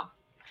now.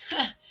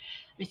 Let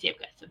me see. I've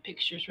got some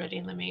pictures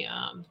ready. Let me.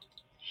 You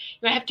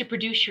might have to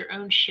produce your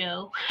own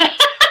show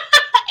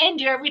and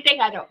do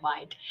everything. I don't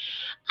mind.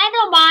 I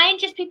don't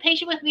mind. Just be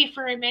patient with me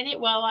for a minute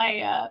while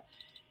I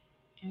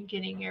am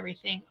getting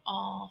everything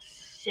all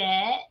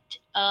set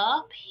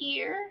up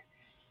here.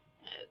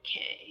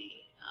 Okay.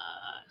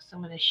 So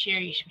I'm going to share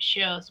you some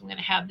shows. I'm going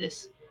to have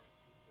this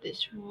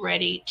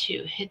ready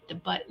to hit the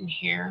button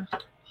here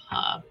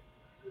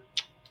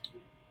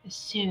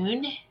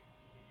soon.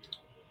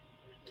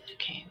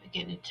 Okay, we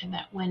get into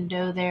that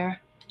window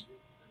there.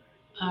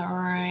 All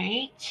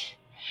right.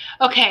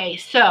 Okay,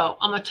 so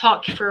I'm going to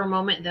talk for a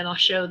moment, and then I'll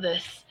show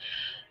this.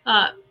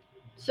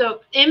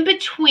 So in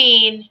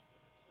between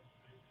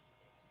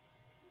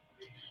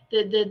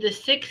the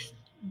sixth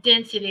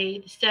density,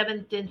 the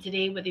seventh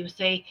density, whether you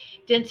say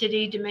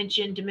density,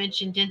 dimension,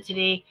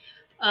 density.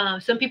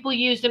 Some people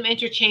use them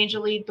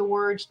interchangeably, the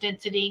words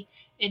density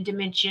and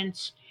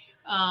dimensions.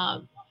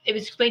 It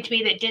was explained to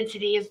me that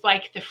density is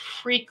like the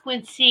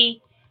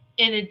frequency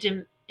in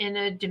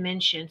a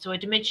dimension. So a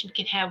dimension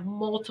can have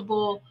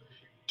multiple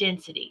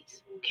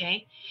densities.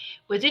 Okay.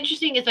 What's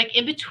interesting is like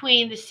in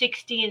between the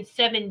 6D and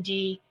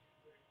 7D,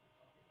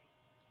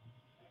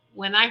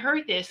 when I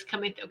heard this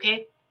coming,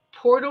 okay,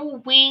 portal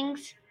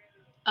wings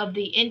of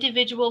the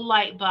individual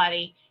light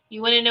body.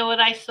 You want to know what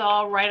I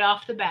saw right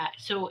off the bat.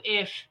 So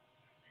if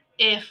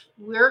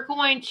we're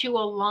going to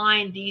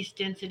align these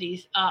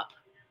densities up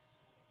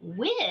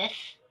with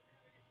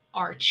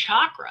our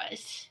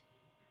chakras,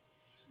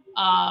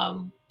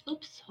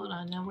 oops, hold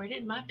on now. Where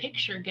did my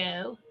picture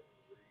go?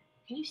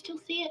 Can you still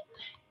see it?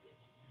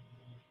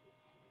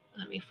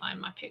 Let me find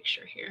my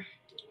picture here.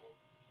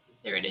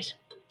 There it is.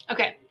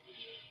 Okay.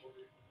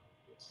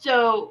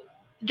 So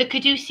the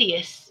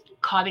caduceus,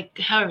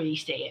 however you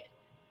say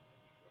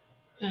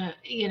it,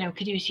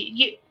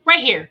 caduceus, right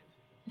here.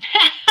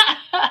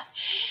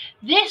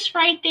 This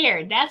right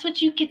there, that's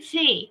what you could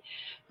see.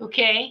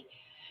 Okay.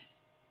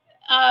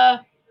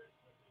 Let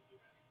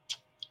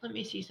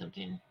me see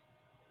something.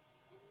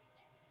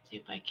 See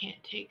if I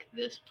can't take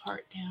this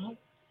part down.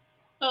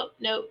 Oh,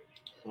 no.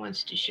 It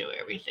wants to show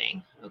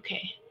everything.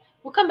 Okay.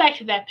 We'll come back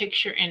to that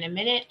picture in a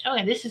minute. Oh,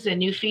 and this is a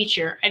new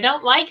feature. I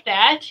don't like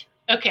that.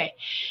 Okay.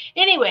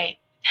 Anyway.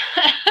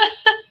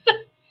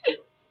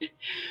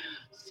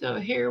 So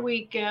here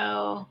we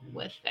go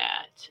with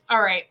that.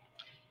 All right.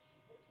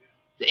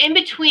 In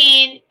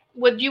between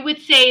what you would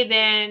say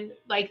then,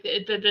 like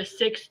the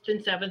sixth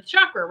and seventh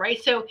chakra,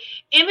 right? So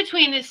in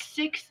between the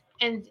sixth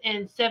and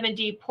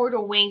 7D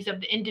portal wings of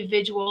the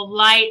individual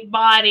light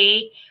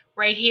body,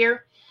 right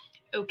here,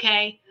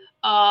 okay,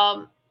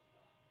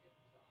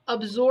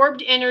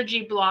 absorbed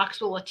energy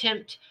blocks will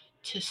attempt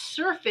to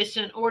surface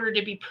in order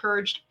to be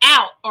purged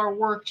out or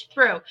worked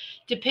through,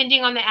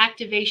 depending on the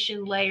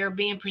activation layer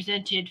being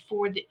presented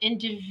for the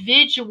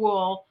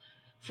individual,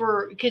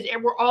 because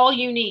we're all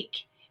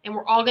unique and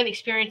we're all going to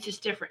experience this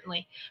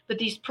differently. But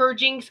these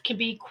purgings can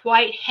be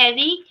quite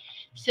heavy.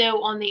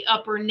 So on the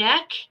upper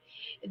neck,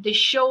 the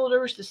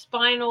shoulders, the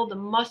spinal, the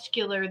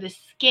muscular, the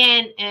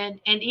skin, and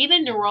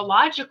even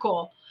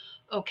neurological,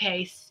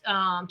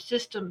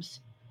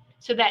 systems.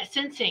 So that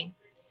sensing.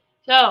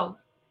 So,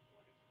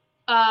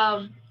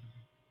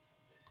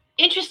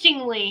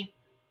 interestingly,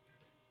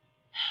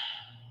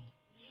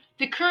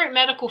 the current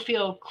medical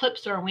field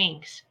clips our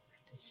wings.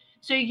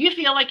 So you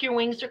feel like your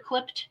wings are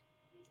clipped,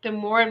 the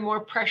more and more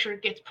pressure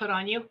gets put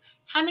on you.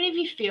 How many of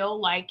you feel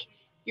like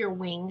your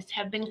wings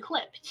have been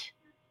clipped?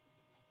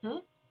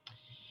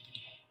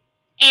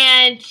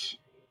 And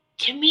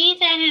to me,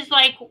 that is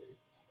like,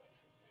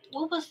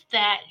 what was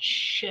that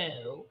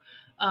show?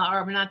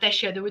 Or not that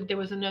show. There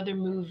was another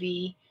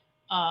movie,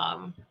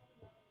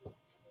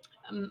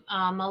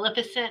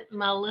 Maleficent.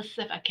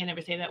 I can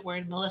never say that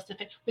word.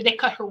 Maleficent, where they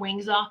cut her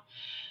wings off.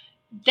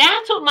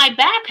 that's what my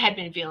back had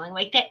been feeling,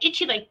 like that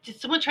itchy, like did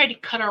someone try to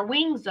cut our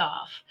wings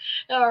off?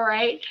 All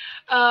right.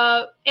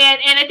 And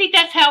I think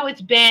that's how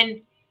it's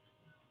been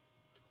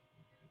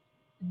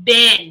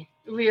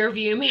rear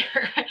view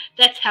mirror.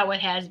 That's how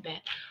it has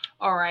been.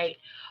 All right.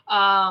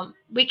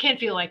 We can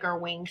feel like our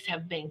wings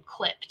have been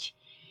clipped.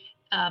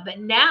 But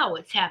now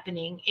what's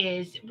happening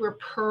is we're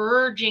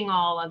purging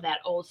all of that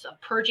old stuff,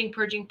 purging,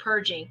 purging,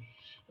 purging.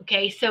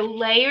 Okay, so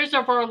layers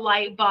of our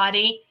light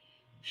body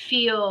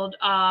field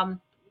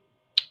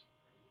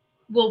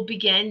will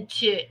begin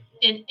to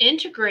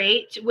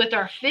integrate with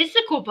our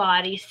physical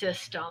body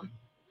system.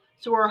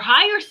 So our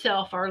higher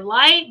self, our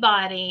light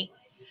body,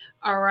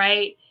 all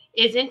right,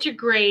 is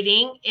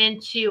integrating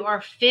into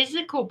our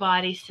physical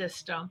body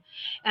system.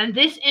 And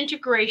this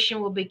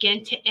integration will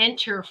begin to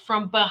enter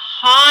from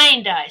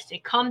behind us.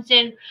 It comes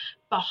in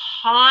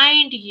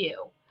behind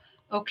you,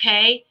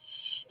 okay?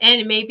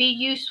 And it may be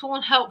useful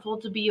and helpful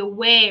to be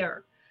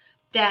aware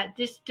that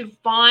this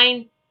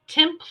divine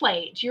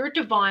template, your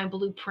divine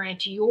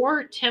blueprint,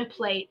 your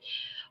template,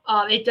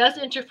 it does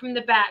enter from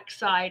the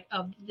backside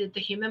of the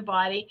human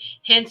body.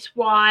 Hence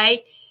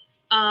why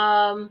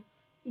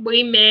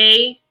we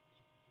may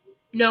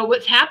know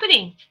what's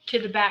happening to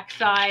the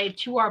backside,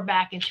 to our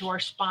back, and to our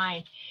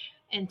spine,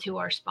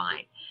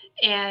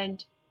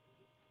 And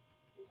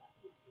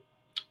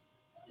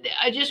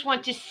I just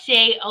want to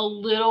say a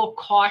little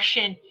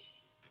caution.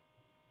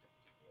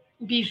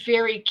 Be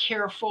very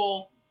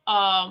careful.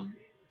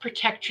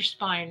 Protect your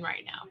spine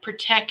right now.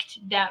 Protect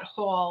that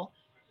hole.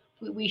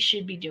 We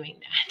should be doing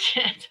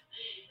that.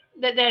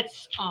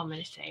 That's all I'm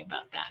going to say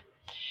about that.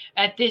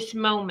 At this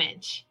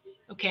moment,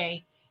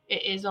 okay,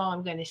 is all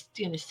I'm going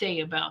to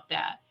say about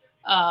that.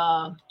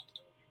 All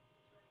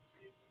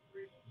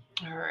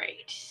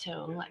right,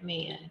 so let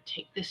me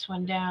take this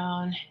one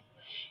down,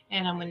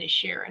 and I'm going to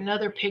share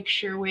another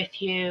picture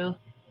with you.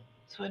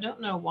 So I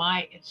don't know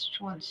why it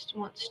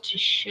wants to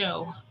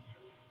show.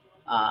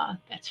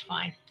 That's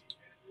fine.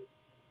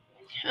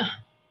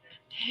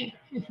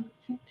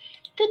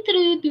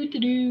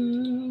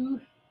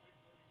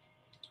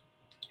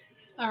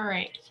 All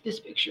right, so this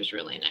picture is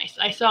really nice.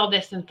 I saw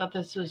this and thought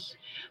this was,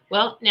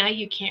 well, now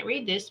you can't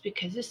read this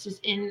because this is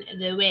in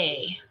the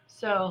way.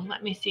 So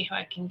let me see how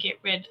I can get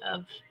rid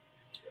of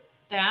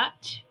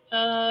that.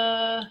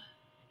 I'm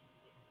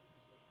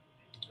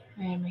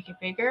gonna make it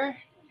bigger.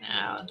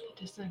 No, that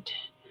doesn't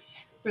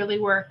really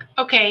work.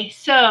 Okay,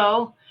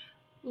 so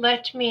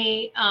let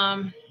me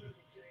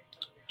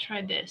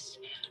try this.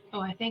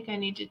 Oh, I think I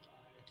need to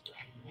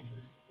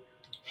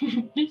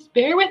just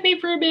bear with me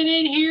for a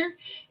minute here.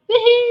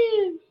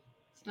 Woohoo!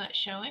 It's not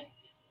showing.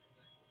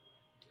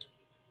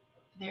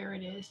 There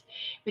it is.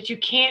 But you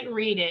can't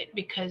read it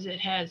because it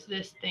has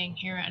this thing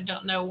here. I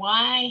don't know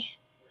why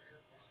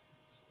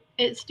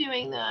it's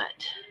doing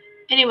that.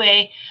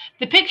 Anyway,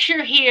 the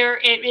picture here,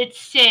 it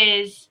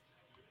says,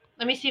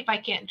 let me see if I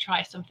can't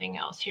try something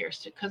else here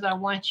because I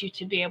want you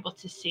to be able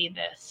to see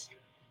this.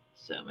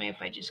 So maybe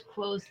if I just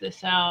close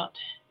this out.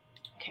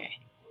 Okay.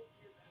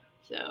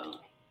 So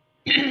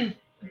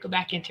go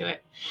back into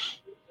it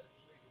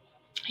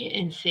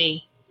and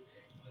see.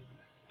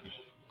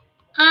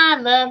 I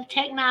love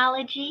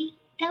technology,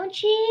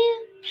 don't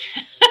you?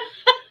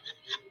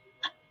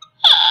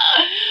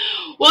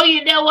 Well,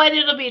 you know what?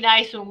 It'll be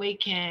nice when we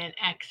can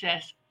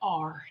access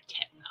our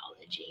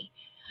technology.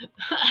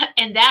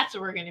 And that's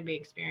what we're going to be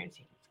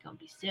experiencing. It's going to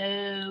be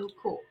so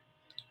cool.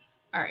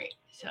 All right.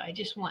 So I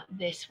just want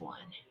this one.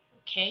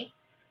 Okay.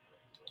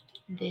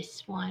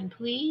 This one,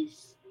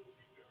 please.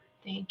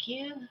 Thank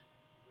you.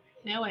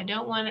 No, I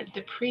don't want it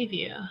the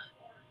preview.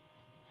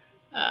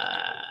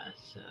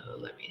 So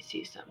let me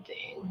see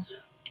something.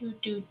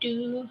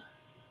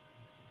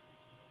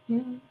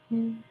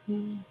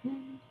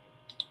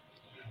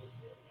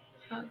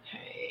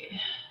 Okay.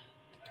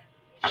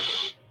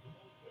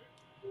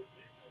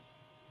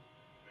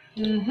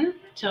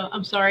 So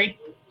I'm sorry.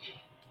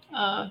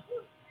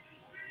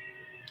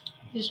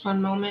 Just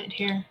one moment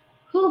here.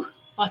 Whew,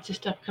 lots of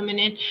stuff coming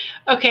in.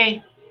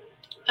 Okay.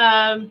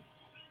 I'm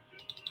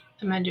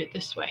gonna do it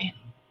this way.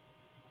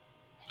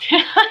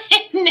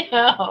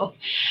 No. All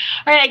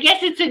right, I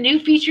guess it's a new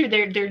feature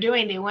they're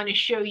doing. They want to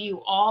show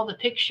you all the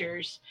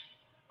pictures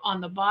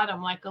on the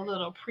bottom, like a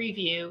little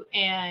preview.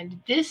 And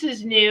this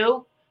is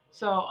new,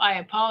 so I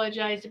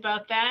apologize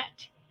about that.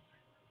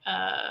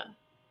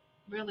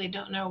 Really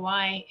don't know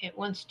why it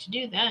wants to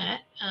do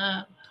that.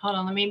 Hold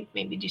on, let me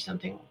maybe do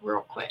something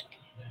real quick.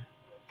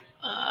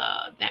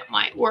 That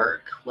might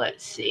work.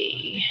 Let's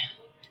see.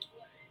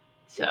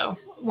 So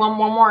one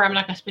more. I'm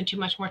not going to spend too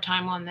much more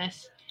time on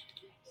this.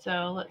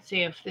 So let's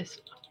see if this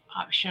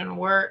option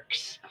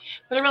works.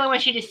 But I really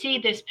want you to see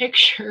this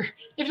picture.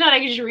 If not, I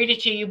can just read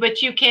it to you.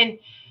 But you can,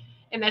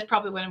 and that's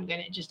probably what I'm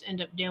going to just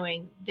end up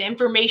doing. The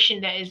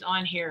information that is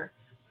on here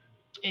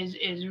is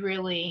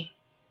really,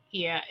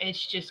 yeah,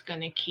 it's just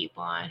going to keep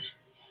on.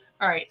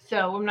 All right,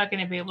 so I'm not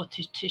going to be able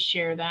to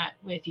share that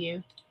with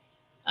you.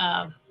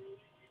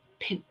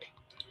 Poop.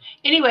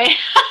 Anyway.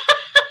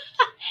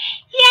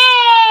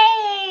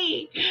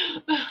 Yay!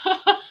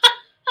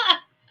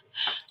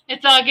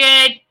 all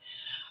good.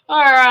 All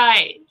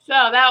right. So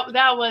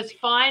that was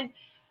fun.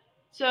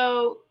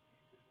 So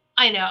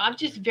I know I'm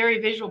just a very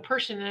visual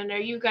person, and I know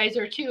you guys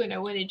are too. And I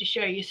wanted to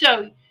show you.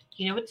 So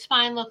you know what the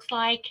spine looks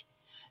like.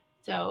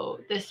 So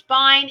the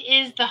spine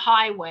is the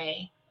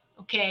highway.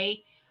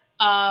 Okay.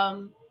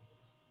 Um,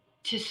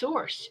 to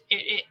source.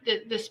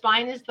 The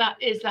spine is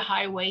the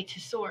highway to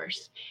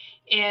source,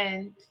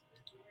 and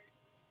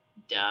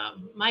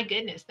my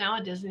goodness, now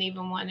it doesn't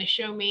even want to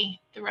show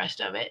me the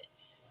rest of it.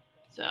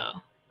 So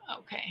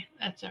okay,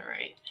 that's all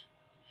right.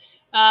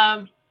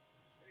 Um,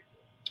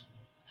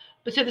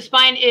 but so the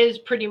spine is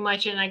pretty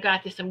much, and I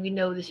got this, and we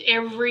know this.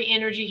 Every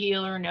energy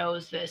healer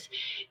knows this.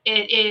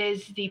 It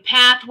is the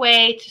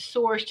pathway to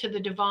source, to the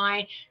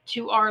divine,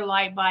 to our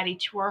light body,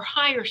 to our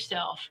higher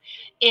self.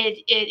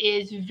 It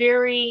is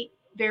very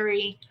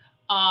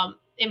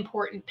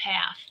important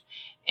path,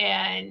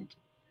 and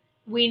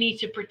we need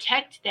to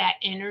protect that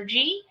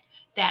energy,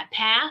 that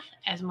path,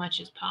 as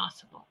much as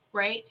possible,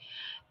 right?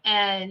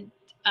 And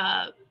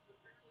uh,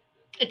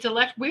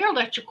 we are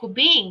electrical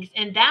beings,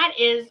 and that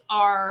is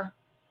our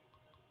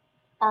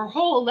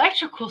whole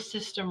electrical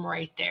system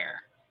right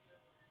there,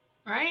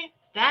 right?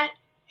 That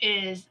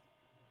is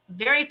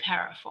very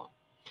powerful.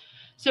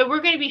 So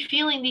we're going to be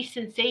feeling these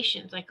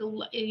sensations, like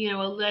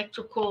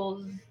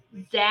electrical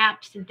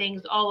zaps and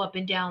things all up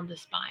and down the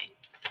spine.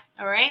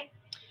 All right.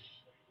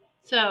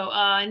 So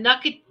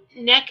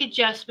neck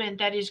adjustment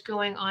that is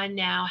going on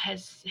now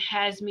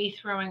has me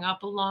throwing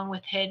up along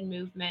with head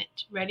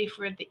movement, ready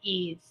for the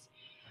ease.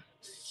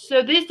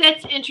 So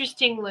that's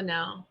interesting,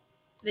 Linnell,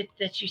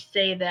 that you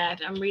say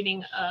that. I'm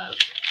reading a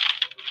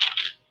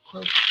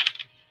quote.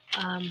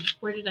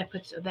 Where did I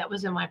put that?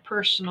 Was in my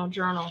personal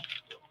journal,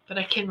 but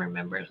I can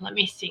remember. Let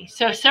me see.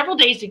 So several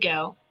days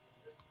ago.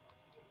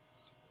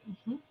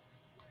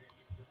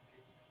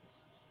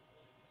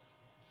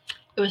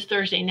 It was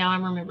Thursday. Now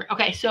I'm remembering.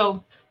 Okay,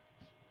 so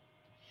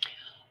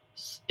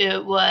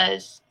it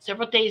was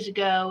several days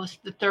ago. It was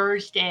the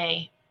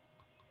Thursday.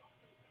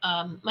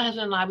 My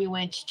husband and I, we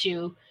went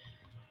to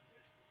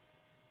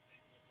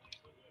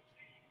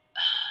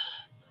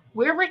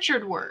where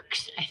Richard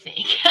works, I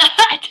think,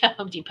 at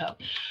Home Depot.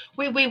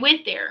 We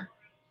went there,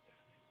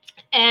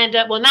 and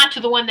well, not to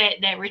the one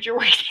that Richard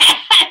works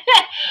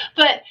at,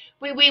 but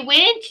we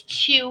went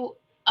to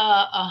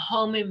a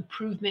home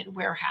improvement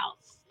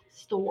warehouse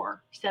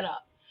store set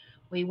up.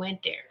 We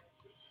went there,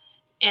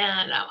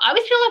 and I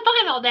was feeling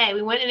fine all day.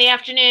 We went in the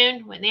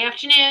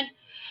afternoon.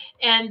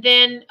 And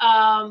then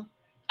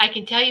I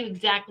can tell you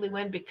exactly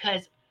when,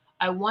 because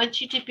I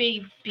want you to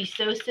be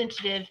so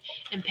sensitive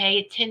and pay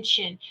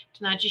attention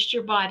to not just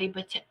your body,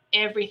 but to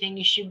everything.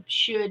 You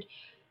should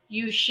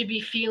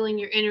be feeling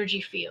your energy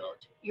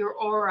field, your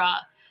aura,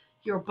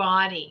 your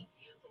body.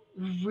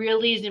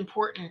 Really is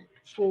important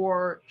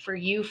for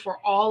you, for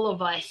all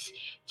of us,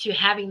 to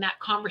having that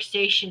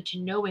conversation, to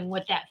knowing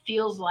what that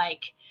feels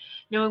like,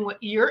 knowing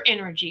what your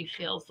energy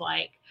feels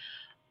like.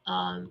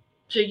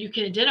 So you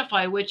can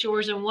identify what's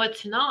yours and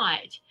what's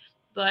not.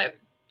 But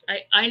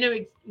I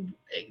know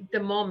the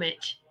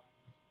moment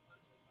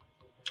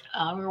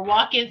we were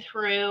walking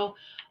through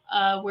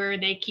where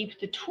they keep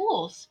the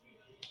tools,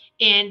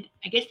 and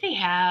I guess they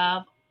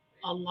have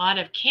a lot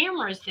of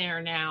cameras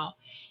there now,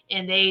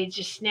 and they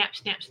just snap,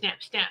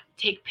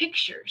 take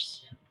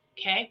pictures.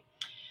 Okay.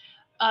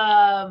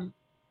 Um,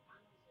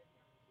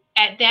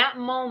 at that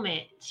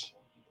moment,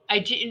 I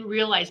didn't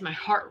realize my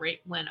heart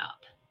rate went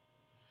up.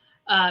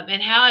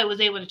 And how I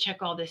was able to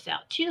check all this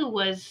out too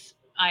was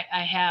I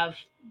have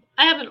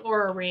an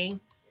Aura ring,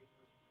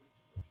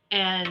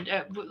 and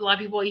a lot of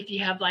people, if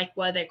you have like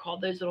what they call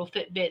those little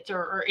Fitbits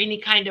or any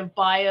kind of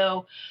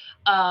bio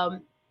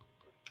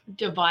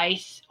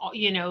device,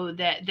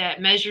 that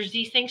measures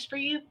these things for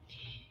you.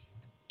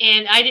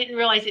 And I didn't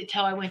realize it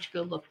till I went to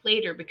go look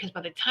later, because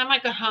by the time I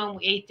got home,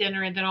 we ate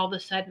dinner, and then all of a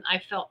sudden I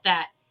felt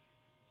that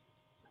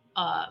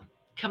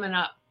coming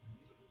up,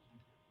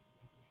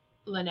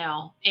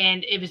 Linnell,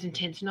 and it was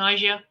intense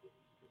nausea.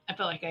 I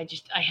felt like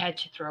I had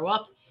to throw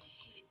up.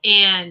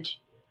 And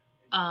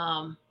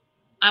I'm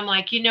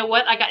like, you know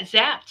what? I got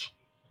zapped.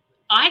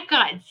 I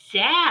got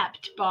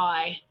zapped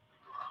by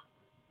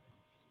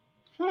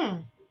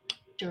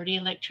dirty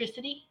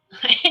electricity.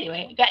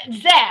 Anyway, I got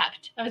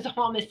zapped. That was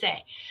all I'm going to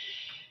say.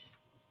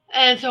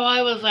 And so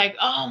I was like,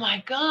 oh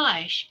my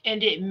gosh.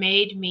 And it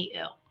made me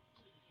ill.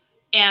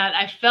 And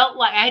I felt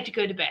like I had to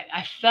go to bed.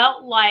 I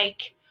felt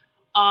like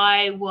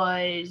I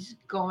was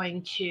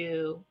going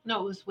to,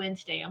 no, it was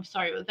Wednesday. I'm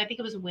sorry. I think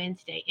it was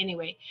Wednesday.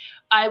 Anyway,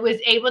 I was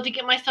able to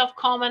get myself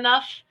calm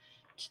enough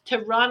to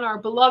run our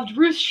beloved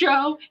Ruth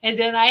show. And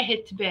then I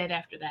hit to bed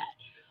after that.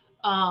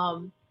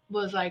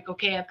 Was like,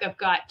 okay, I've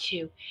got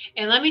to.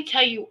 And let me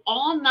tell you,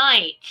 all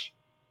night,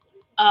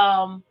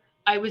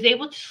 I was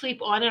able to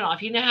sleep on and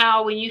off. You know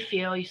how when you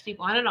feel, you sleep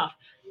on and off.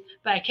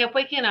 But I kept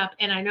waking up,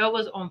 and I know it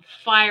was on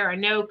fire. I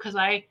know because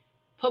I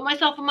put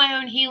myself in my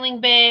own healing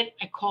bed.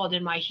 I called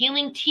in my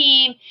healing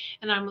team,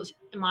 and I was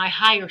my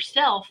higher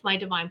self, my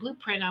divine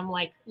blueprint. I'm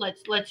like,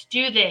 let's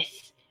do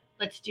this.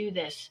 Let's do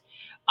this.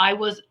 I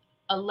was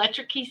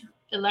electrically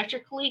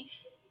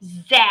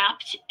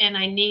zapped, and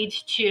I need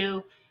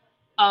to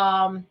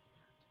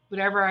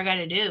whatever I got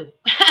to do.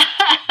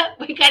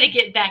 We got to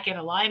get back in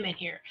alignment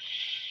here.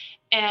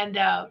 And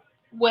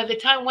by the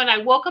time when I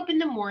woke up in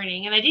the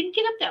morning, and I didn't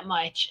get up that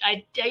much,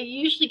 I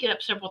usually get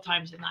up several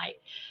times a night,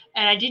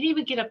 and I didn't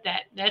even get up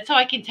that. That's how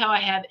I can tell I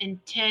have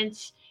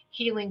intense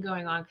healing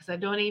going on because I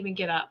don't even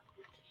get up.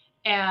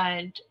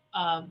 And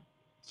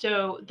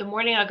so the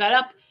morning I got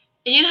up,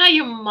 and you know how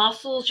your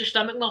muscles, your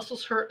stomach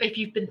muscles hurt if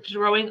you've been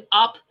throwing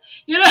up,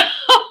 you know,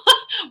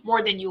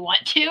 more than you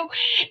want to.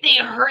 They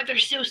hurt. They're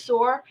so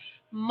sore.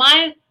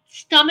 My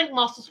stomach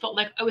muscles felt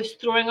like I was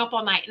throwing up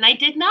all night, and I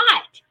did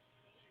not.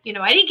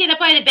 I didn't get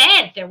up out of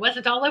bed. There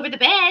wasn't all over the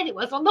bed. It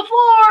was on the floor.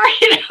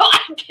 I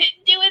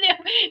didn't do it.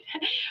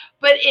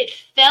 But it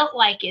felt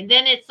like it. And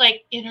then it's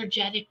like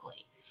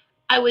energetically.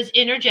 I was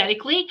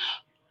energetically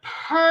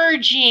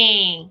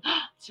purging.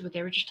 See what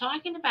they were just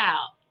talking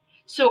about.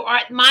 So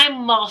my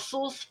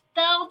muscles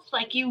felt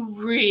like you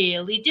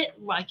really did,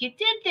 like you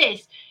did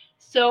this.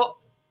 So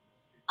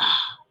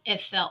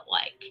it felt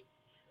like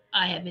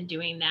I have been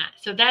doing that.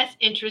 So that's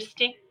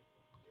interesting.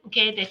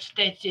 Okay,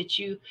 that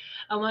you.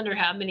 I wonder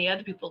how many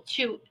other people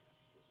too.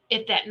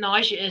 If that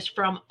nausea is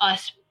from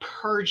us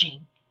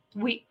purging,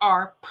 we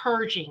are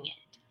purging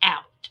it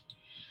out.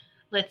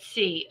 Let's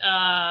see.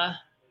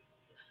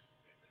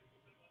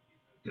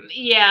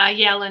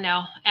 Yeah,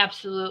 Leno,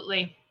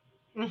 absolutely.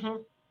 hmm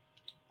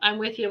I'm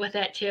with you with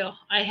that too.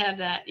 I have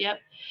that. Yep.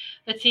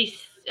 Let's see,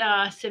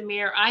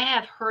 Samir. I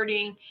have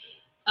hurting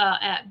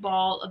at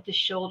ball of the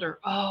shoulder.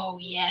 Oh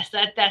yes,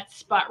 that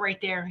spot right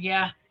there.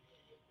 Yeah.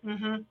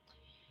 hmm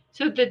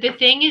So the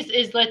thing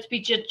is let's be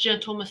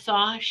gentle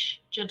massage,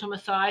 gentle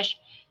massage.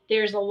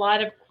 There's a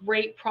lot of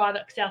great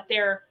products out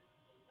there.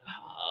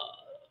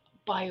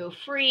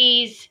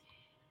 BioFreeze,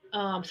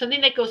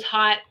 something that goes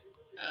hot,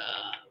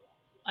 uh,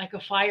 like a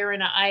fire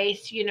and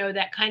ice,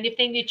 that kind of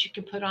thing that you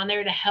can put on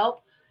there to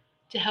help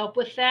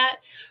with that.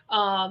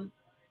 Um,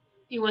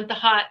 you want the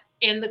hot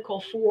and the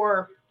cold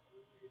for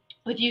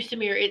with you,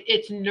 Samir,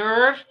 it's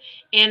nerve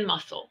and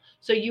muscle.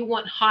 So you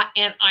want hot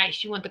and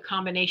ice. You want the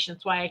combination.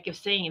 That's why I keep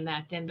saying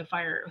that. Then the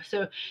fire.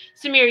 So,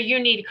 Samir, you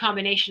need a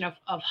combination of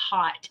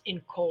hot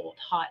and cold,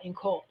 hot and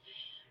cold.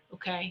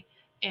 Okay.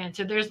 And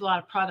so there's a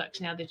lot of products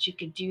now that you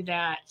could do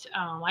that.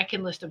 I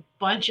can list a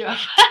bunch of.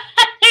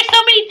 There's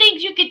so many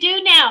things you could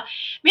do now.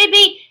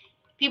 Maybe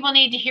people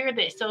need to hear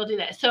this, so I'll do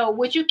that. So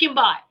what you can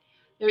buy,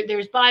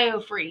 there's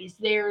BioFreeze.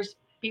 There's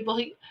people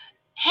who,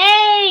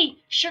 hey,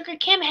 Sugar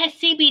Kim has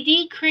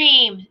CBD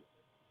cream.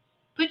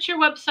 Put your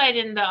website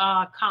in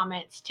the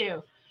comments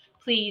too,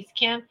 please,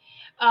 Kim.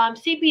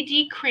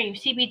 CBD cream,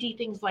 CBD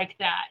things like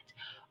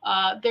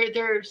that.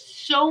 There's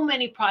so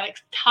many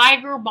products.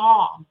 Tiger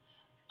Balm.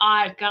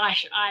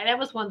 Gosh, that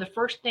was one of the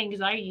first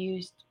things I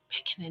used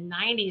back in the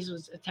 '90s.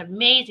 It's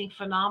amazing,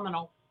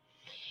 phenomenal.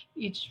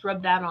 You just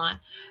rub that on.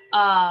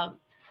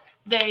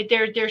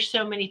 There's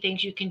so many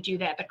things you can do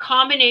that. The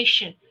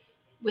combination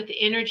with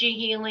the energy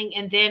healing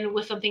and then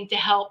with something to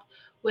help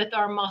with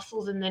our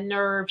muscles and the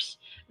nerves.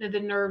 The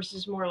nerves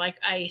is more like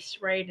ice,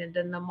 right? And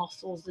then the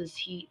muscles is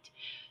heat.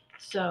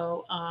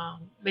 So,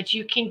 but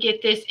you can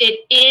get this.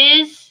 It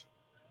is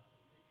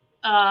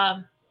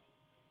um,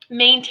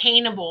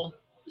 maintainable.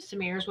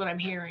 Samir is what I'm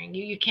hearing.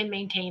 You can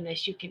maintain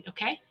this. You can,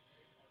 okay.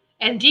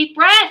 And deep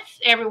breaths,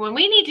 everyone.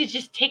 We need to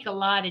just take a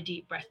lot of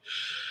deep breaths.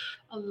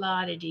 A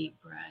lot of deep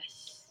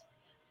breaths.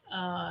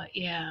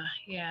 Yeah.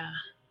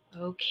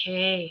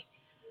 Okay.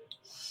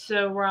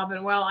 So,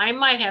 Robin, well, I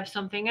might have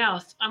something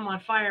else. I'm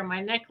on fire.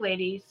 My neck,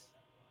 ladies.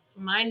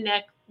 My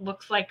neck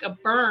looks like a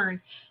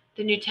burn.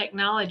 The new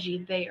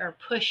technology they are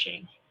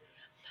pushing.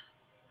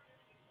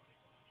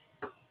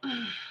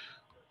 I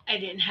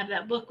didn't have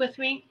that book with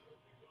me.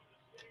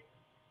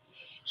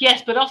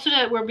 Yes, but also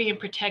that we're being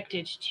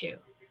protected too.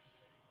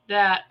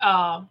 That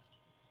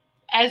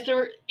as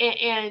there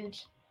and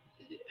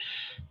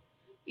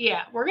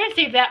yeah, we're gonna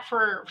save that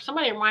for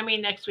somebody. Remind me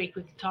next week.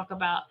 We can talk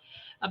about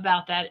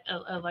that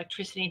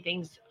electricity and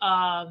things.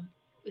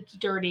 It's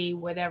dirty,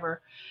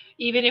 whatever.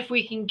 Even if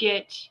we can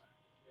get,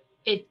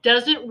 it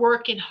doesn't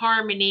work in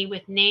harmony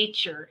with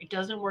nature. It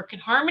doesn't work in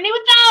harmony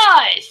with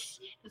us.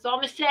 That's all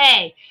I'm gonna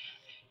say.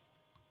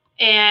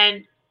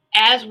 And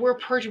as we're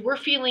purging, we're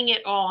feeling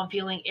it all. I'm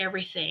feeling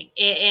everything,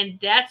 and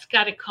that's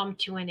got to come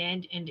to an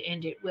end, and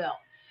it will.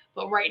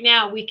 But right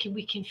now, we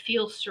can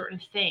feel certain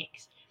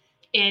things,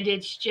 and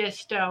it's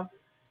just um,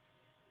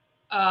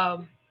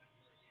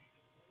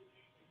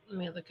 let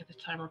me look at the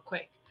timer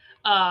quick.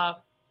 Uh,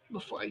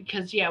 Before,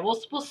 because yeah, we'll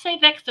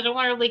save that because I don't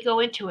want to really go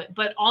into it.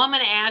 But all I'm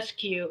going to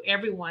ask you,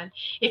 everyone,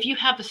 if you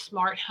have a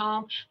smart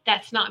home,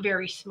 that's not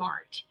very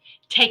smart.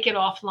 Take it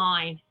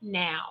offline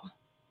now.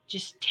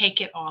 Just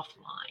take it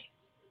offline.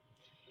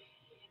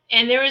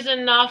 And there is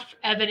enough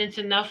evidence,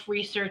 enough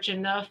research,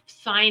 enough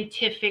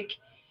scientific,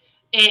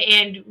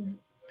 and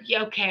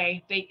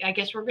okay, I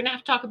guess we're going to have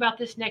to talk about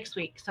this next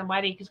week.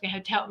 Somebody is going to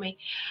have to help me.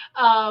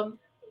 Um,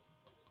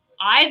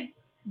 I've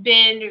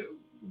been,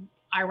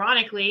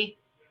 ironically,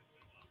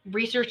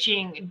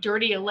 researching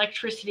dirty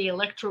electricity,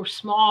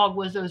 electrosmog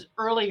was those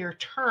earlier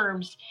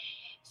terms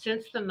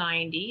since the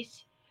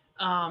 90s.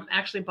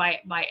 Actually,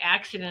 by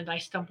accident, I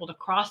stumbled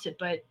across it,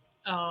 but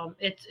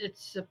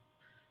it's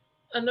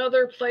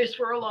another place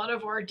where a lot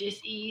of our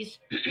dis-ease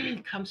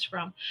comes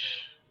from.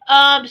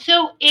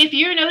 So if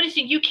you're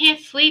noticing you can't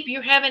sleep,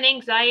 you're having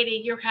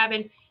anxiety,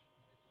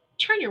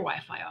 turn your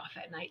Wi-Fi off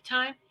at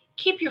nighttime.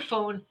 Keep your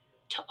phone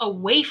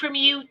away from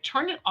you.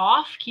 Turn it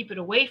off. Keep it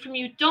away from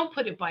you. Don't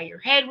put it by your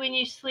head when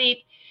you sleep.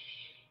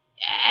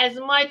 As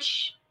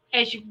much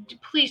as you,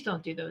 please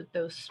don't do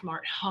those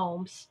smart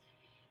homes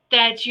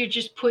that you're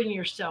just putting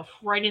yourself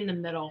right in the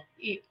middle.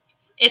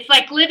 It's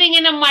like living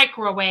in a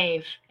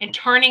microwave and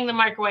turning the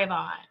microwave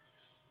on.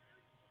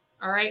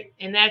 All right,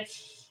 and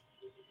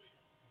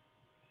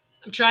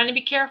I'm trying to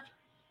be careful.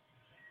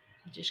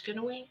 I'm just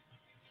gonna wait.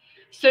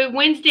 So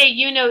Wednesday,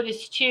 you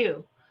noticed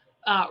too,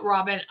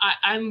 Robin.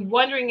 I'm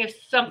wondering if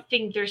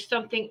there's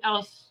something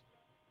else.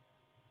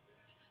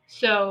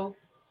 So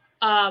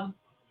um,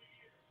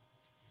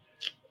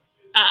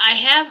 I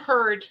have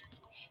heard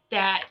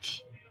that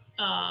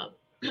uh,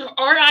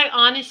 our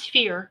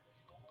ionosphere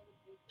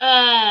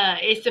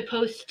is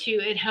supposed to.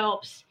 It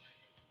helps.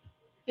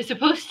 It's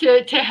supposed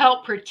to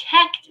help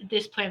protect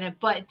this planet,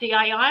 but the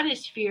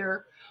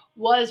ionosphere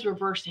was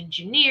reverse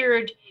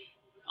engineered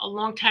a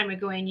long time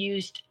ago and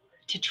used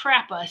to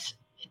trap us,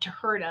 to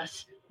hurt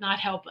us, not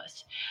help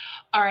us.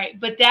 All right,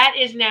 but that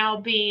is now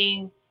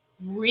being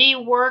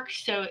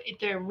reworked. So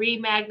the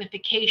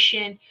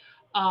remagnification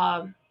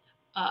um,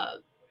 uh,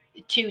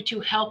 to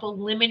help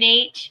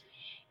eliminate.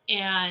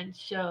 And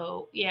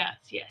so yes,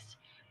 yes.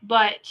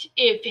 But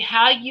if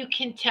how you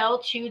can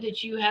tell too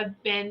that you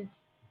have been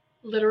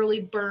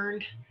literally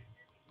burned.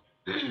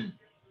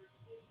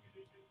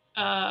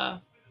 uh,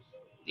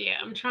 yeah,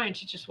 I'm trying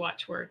to just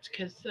watch words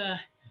because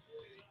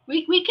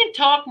we can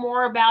talk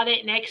more about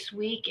it next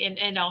week,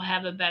 and I'll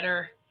have a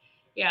better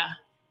yeah.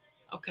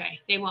 Okay,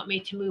 they want me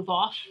to move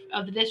off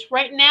of this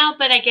right now,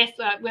 but I guess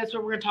that's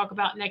what we're going to talk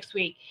about next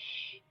week.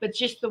 But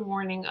just the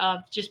warning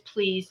of just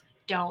please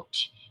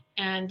don't.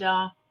 And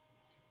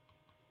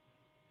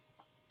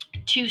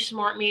two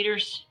smart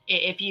meters,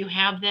 if you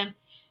have them,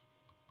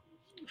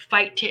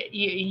 fight to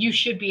you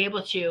should be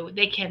able to.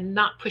 They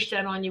cannot push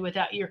that on you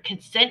without your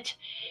consent.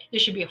 There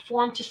should be a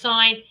form to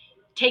sign.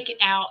 Take it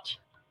out.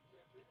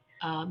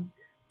 Um,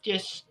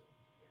 just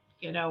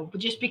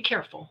just be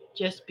careful.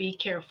 Just be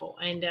careful.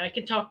 And I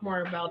can talk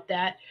more about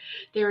that.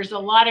 There's a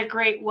lot of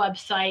great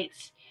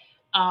websites.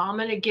 I'm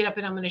going to get up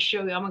and I'm going to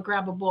show you. I'm going to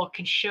grab a book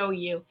and show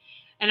you.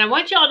 And I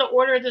want y'all to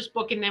order this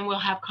book and then we'll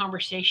have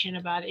conversation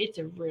about it. It's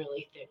a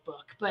really thick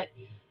book. But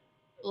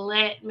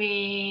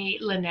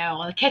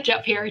Linnell, I'll catch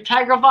up here.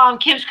 Tiger Balm,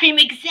 Kim's Cream,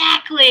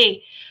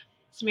 exactly.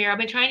 Samir, I've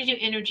been trying to do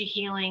energy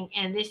healing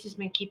and this has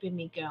been keeping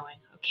me going.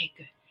 Okay,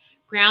 good.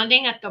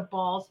 Grounding at the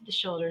balls of the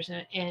shoulders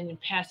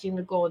and passing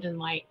the golden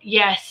light.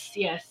 Yes,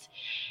 yes.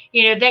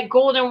 That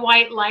golden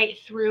white light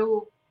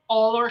through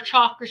all our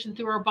chakras and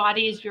through our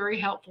body is very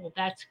helpful.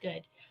 That's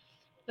good.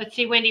 Let's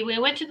see, Wendy. We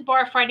went to the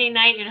bar Friday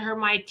night and heard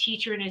my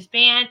teacher and his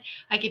band.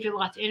 I could feel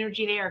lots of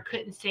energy there. I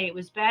couldn't say it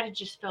was bad. It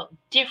just felt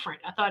different.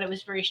 I thought it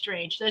was very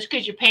strange. That's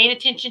because you're paying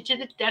attention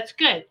to that's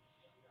good.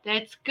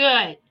 That's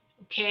good.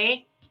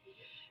 Okay.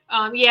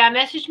 Yeah,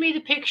 message me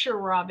the picture,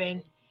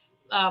 Robin,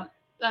 of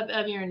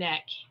your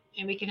neck,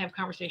 and we can have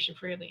conversation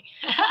freely.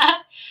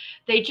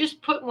 They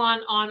just put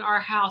one on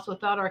our house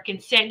without our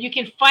consent. You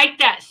can fight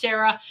that,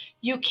 Sarah.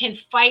 You can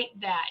fight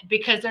that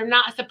because they're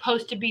not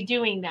supposed to be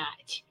doing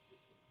that.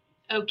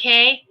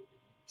 Okay?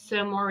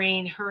 So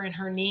Maureen, her and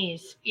her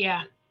knees.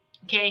 Yeah.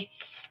 Okay.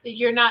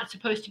 You're not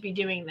supposed to be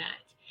doing that.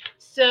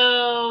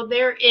 So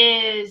there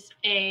is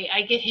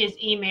I get his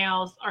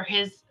emails or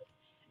his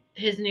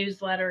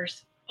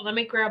newsletters. Let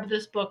me grab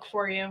this book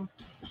for you.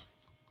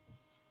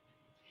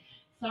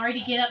 Sorry to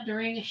get up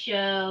during a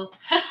show.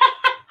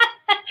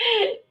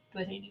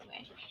 But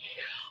anyway.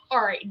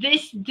 All right.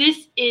 This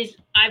is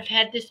I've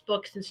had this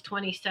book since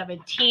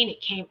 2017.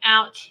 It came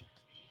out.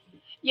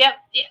 Yep,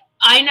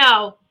 I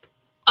know.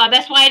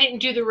 That's why I didn't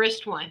do the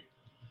wrist one.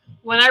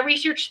 When I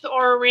researched the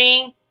Aura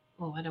Ring,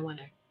 I don't want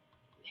to.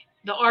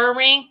 The Aura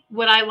Ring,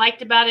 what I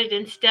liked about it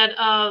instead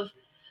of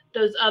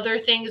those other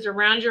things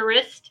around your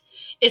wrist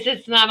is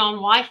it's not on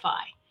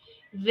Wi-Fi.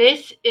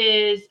 This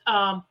is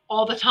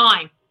all the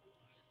time.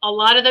 A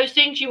lot of those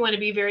things you want to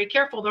be very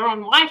careful. They're on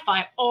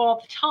Wi-Fi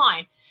all the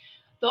time.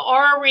 The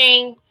Aura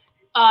Ring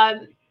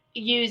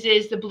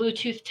uses the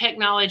Bluetooth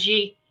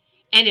technology,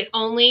 and it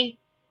only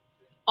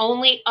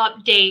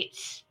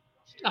updates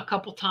a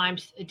couple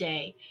times a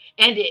day.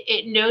 And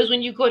it knows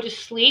when you go to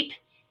sleep,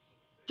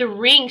 the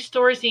ring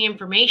stores the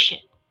information.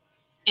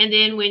 And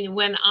then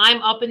when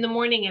I'm up in the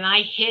morning and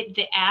I hit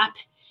the app,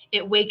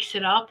 it wakes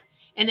it up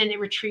and then it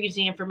retrieves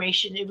the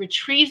information. It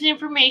retrieves the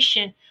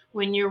information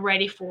when you're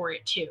ready for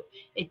it to.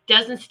 It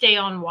doesn't stay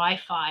on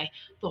Wi-Fi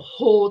the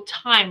whole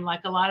time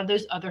like a lot of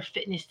those other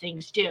fitness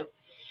things do.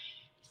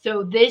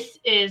 So this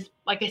is,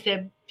 like I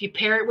said, if you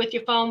pair it with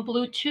your phone,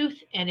 Bluetooth,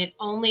 and it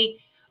only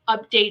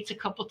updates a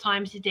couple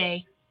times a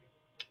day.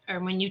 or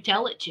when you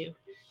tell it to.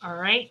 All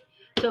right.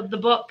 So the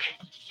book,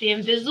 The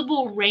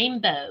Invisible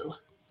Rainbow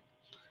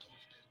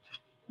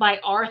by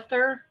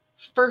Arthur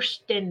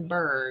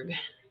Furstenberg.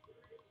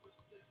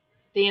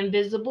 The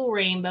Invisible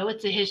Rainbow.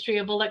 It's a history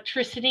of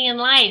electricity and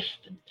life.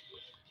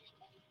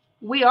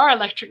 We are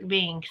electric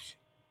beings,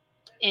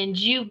 and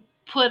you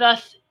put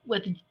us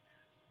with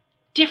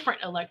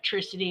different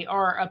electricity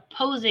or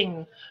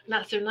opposing,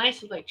 not so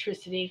nice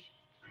electricity.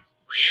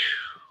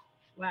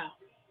 Whew. Wow.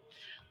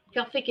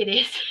 Look how thick it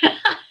is.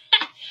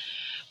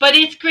 But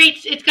it's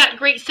great. It's got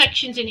great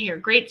sections in here.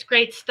 Great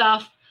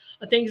stuff.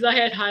 The things I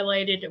had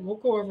highlighted, and we'll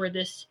go over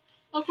this.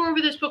 I'll go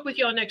over this book with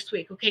y'all next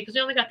week, okay? Because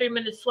we only got 3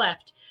 minutes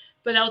left.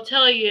 But I'll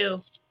tell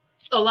you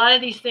a lot of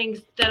these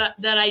things that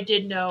I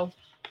did know,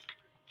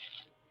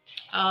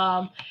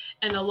 and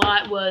a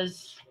lot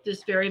was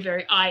just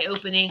very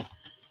eye-opening.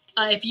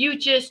 If you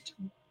just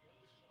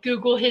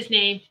Google his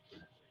name,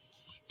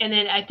 and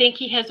then I think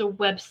he has a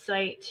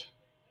website.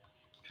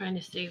 I'm trying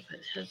to see if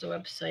it has a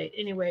website.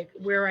 Anyway,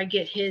 where I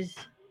get his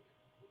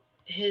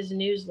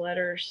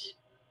newsletters.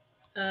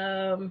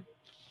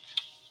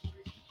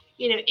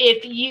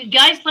 If you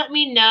guys let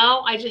me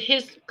know,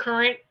 his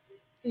current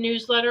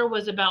newsletter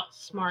was about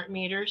smart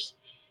meters,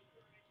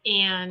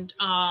 and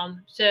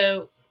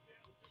so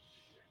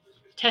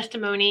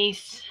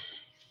testimonies,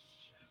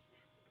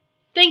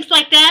 things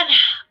like that,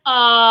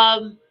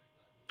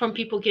 from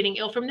people getting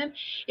ill from them.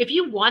 If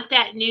you want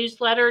that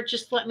newsletter,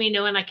 just let me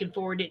know and I can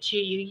forward it to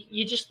you.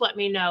 You just let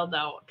me know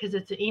though, because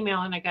it's an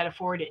email and I got to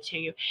forward it to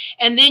you.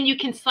 And then you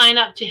can sign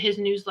up to his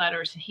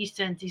newsletters and he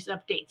sends these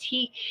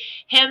updates.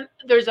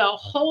 There's a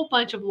whole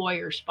bunch of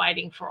lawyers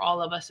fighting for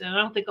all of us. And I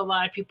don't think a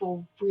lot of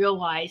people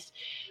realize,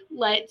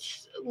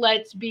 let's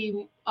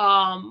be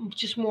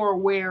just more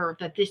aware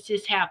that this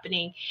is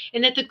happening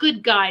and that the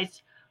good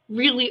guys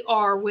really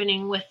are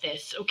winning with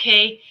this.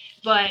 Okay.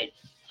 But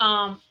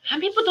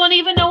some people don't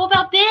even know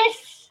about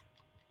this.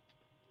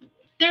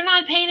 They're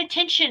not paying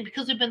attention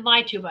because they've been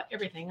lied to about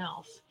everything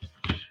else.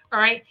 All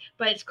right.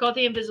 But it's called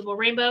The Invisible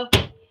Rainbow.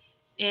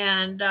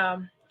 And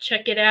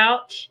check it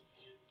out.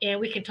 And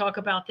we can talk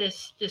about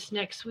this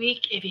next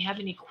week. If you have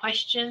any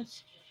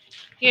questions,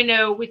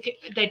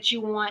 that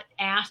you want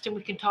asked and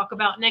we can talk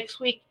about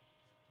next week,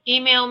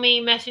 email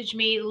me, message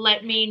me,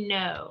 let me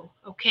know.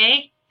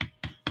 Okay.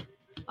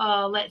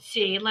 Let's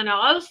see, Lena,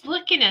 I was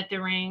looking at the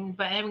ring,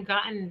 but I haven't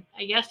gotten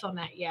a yes on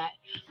that yet.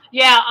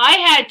 Yeah, I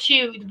had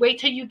to wait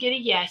till you get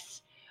a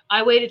yes.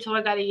 I waited till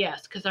I got a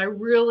yes because I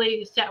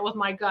really sat with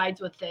my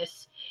guides with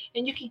this.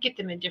 And you can get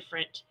them in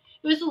different.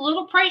 It was a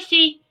little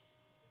pricey,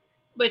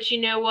 but you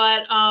know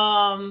what?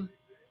 To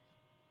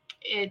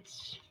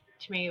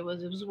me, it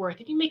was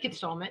worth it. You make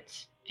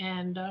installments,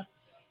 and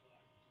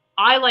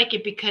I like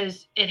it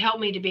because it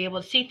helped me to be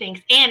able to see things,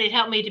 and it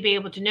helped me to be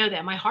able to know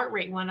that my heart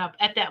rate went up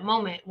at that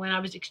moment when I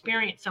was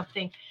experiencing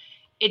something.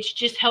 It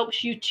just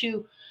helps you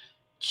to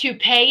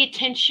pay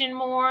attention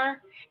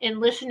more and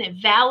listen. It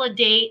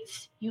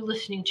validates you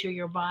listening to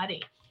your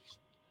body.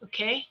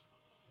 Okay.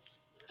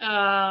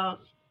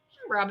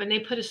 Robin, they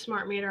put a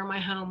smart meter in my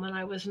home when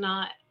I was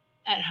not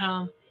at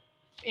home,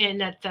 and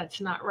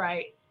that's not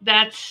right.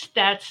 That's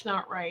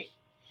not right.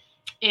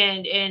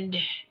 And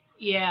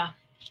yeah.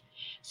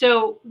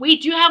 So we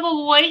do have a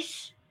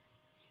voice.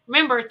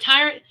 Remember,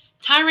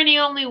 tyranny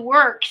only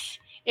works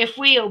if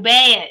we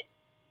obey it.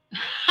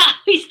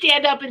 We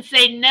stand up and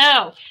say,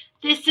 no,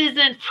 this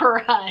isn't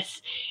for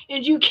us.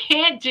 And you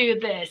can't do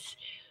this.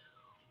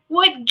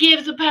 What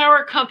gives a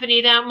power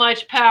company that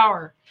much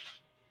power?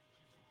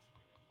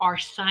 Our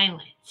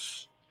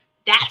silence.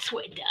 That's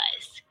what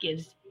does.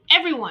 Gives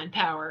everyone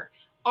power.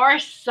 Our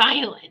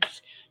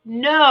silence.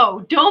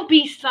 No, don't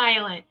be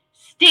silent.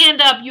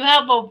 Stand up. You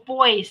have a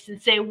voice and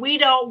say, we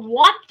don't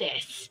want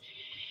this.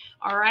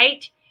 All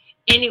right?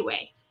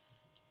 Anyway,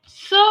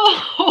 so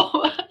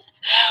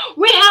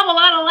we have a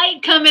lot of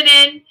light coming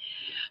in.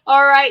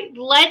 All right,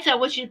 I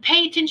want you to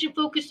pay attention,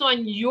 focus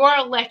on your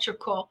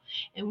electrical,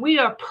 and we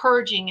are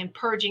purging and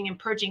purging and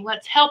purging.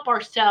 Let's help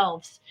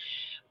ourselves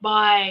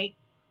by,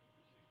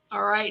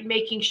 all right,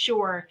 making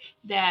sure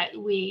that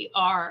we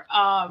are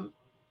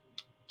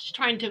just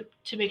trying to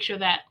make sure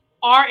that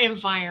our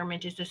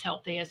environment is as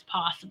healthy as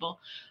possible.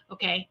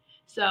 Okay,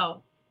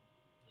 so,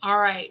 all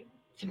right,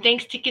 some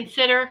things to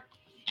consider.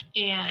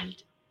 And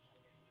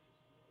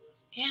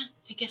yeah,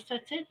 I guess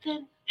that's it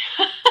then.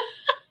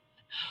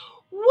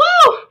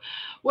 Woo!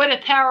 What a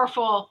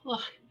powerful,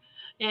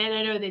 and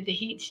I know that the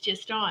heat's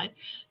just on.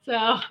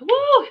 So,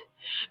 woo!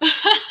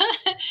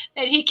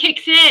 That heat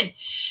kicks in.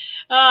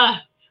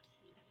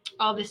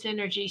 All this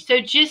energy.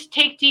 So just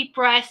take deep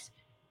breaths,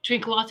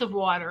 drink lots of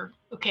water.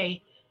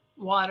 Okay,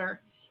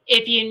 water.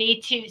 If you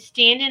need to,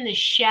 stand in the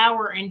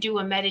shower and do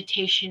a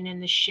meditation in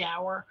the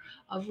shower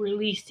of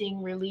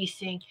releasing.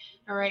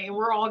 All right, and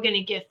we're all going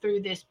to get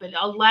through this, but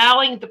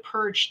allowing the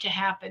purge to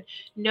happen.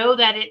 Know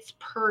that it's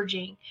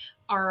purging.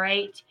 All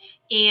right,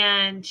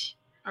 and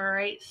all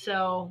right,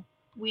 so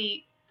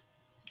we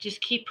just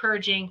keep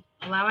purging,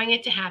 allowing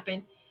it to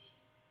happen.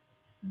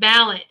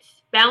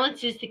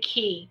 Balance is the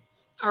key.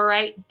 All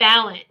right,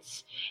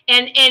 balance.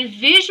 And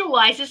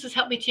visualize, this has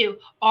helped me too,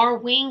 our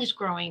wings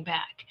growing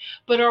back.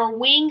 But our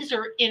wings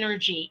are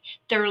energy.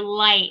 They're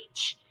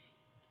light.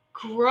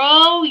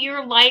 Grow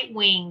your light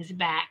wings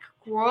back.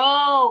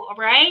 Grow,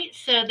 right?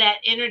 So that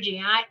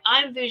energy.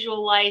 I'm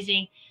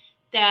visualizing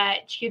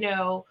that,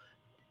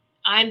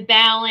 I'm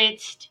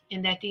balanced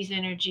and that these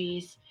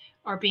energies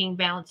are being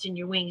balanced in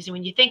your wings. And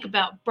when you think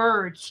about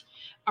birds,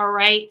 all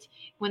right,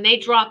 when they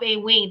drop a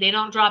wing, they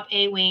don't drop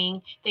a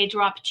wing, they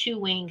drop two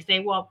wings.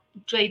 They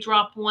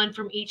drop one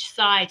from each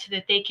side so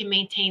that they can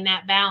maintain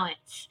that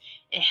balance.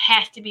 It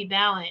has to be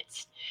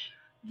balanced.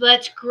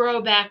 Let's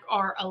grow back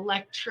our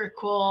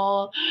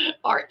electrical,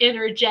 our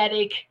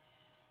energetic,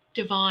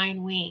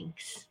 divine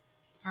wings.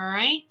 All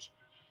right?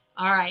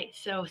 All right.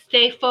 So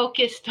stay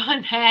focused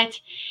on that.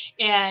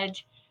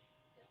 And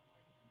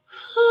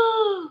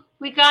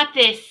we got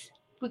this.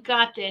 We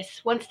got this.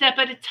 One step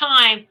at a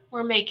time,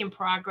 we're making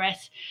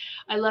progress.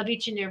 I love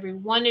each and every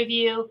one of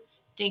you.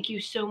 Thank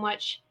you so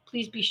much.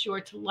 Please be sure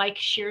to like,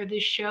 share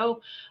this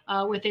show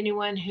with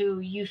anyone who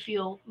you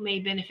feel may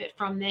benefit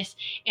from this.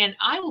 And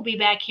I will be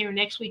back here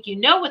next week. You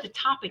know what the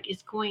topic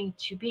is going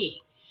to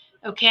be,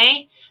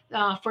 okay,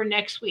 for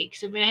next week.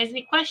 So if anyone has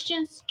any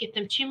questions, get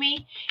them to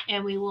me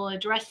and we will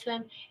address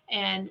them.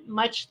 And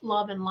much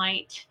love and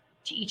light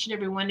to each and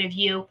every one of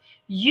you.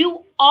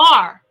 You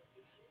are,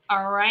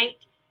 all right?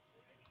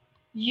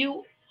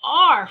 You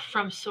are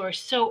from source.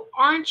 So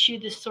aren't you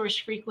the source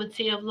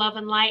frequency of love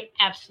and light?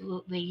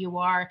 Absolutely you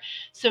are.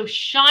 So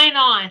shine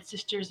on,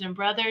 sisters and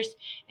brothers,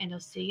 and I'll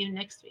see you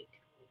next week.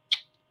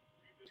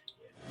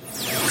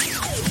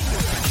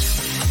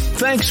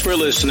 Thanks for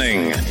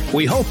listening.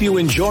 We hope you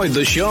enjoyed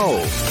the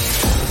show.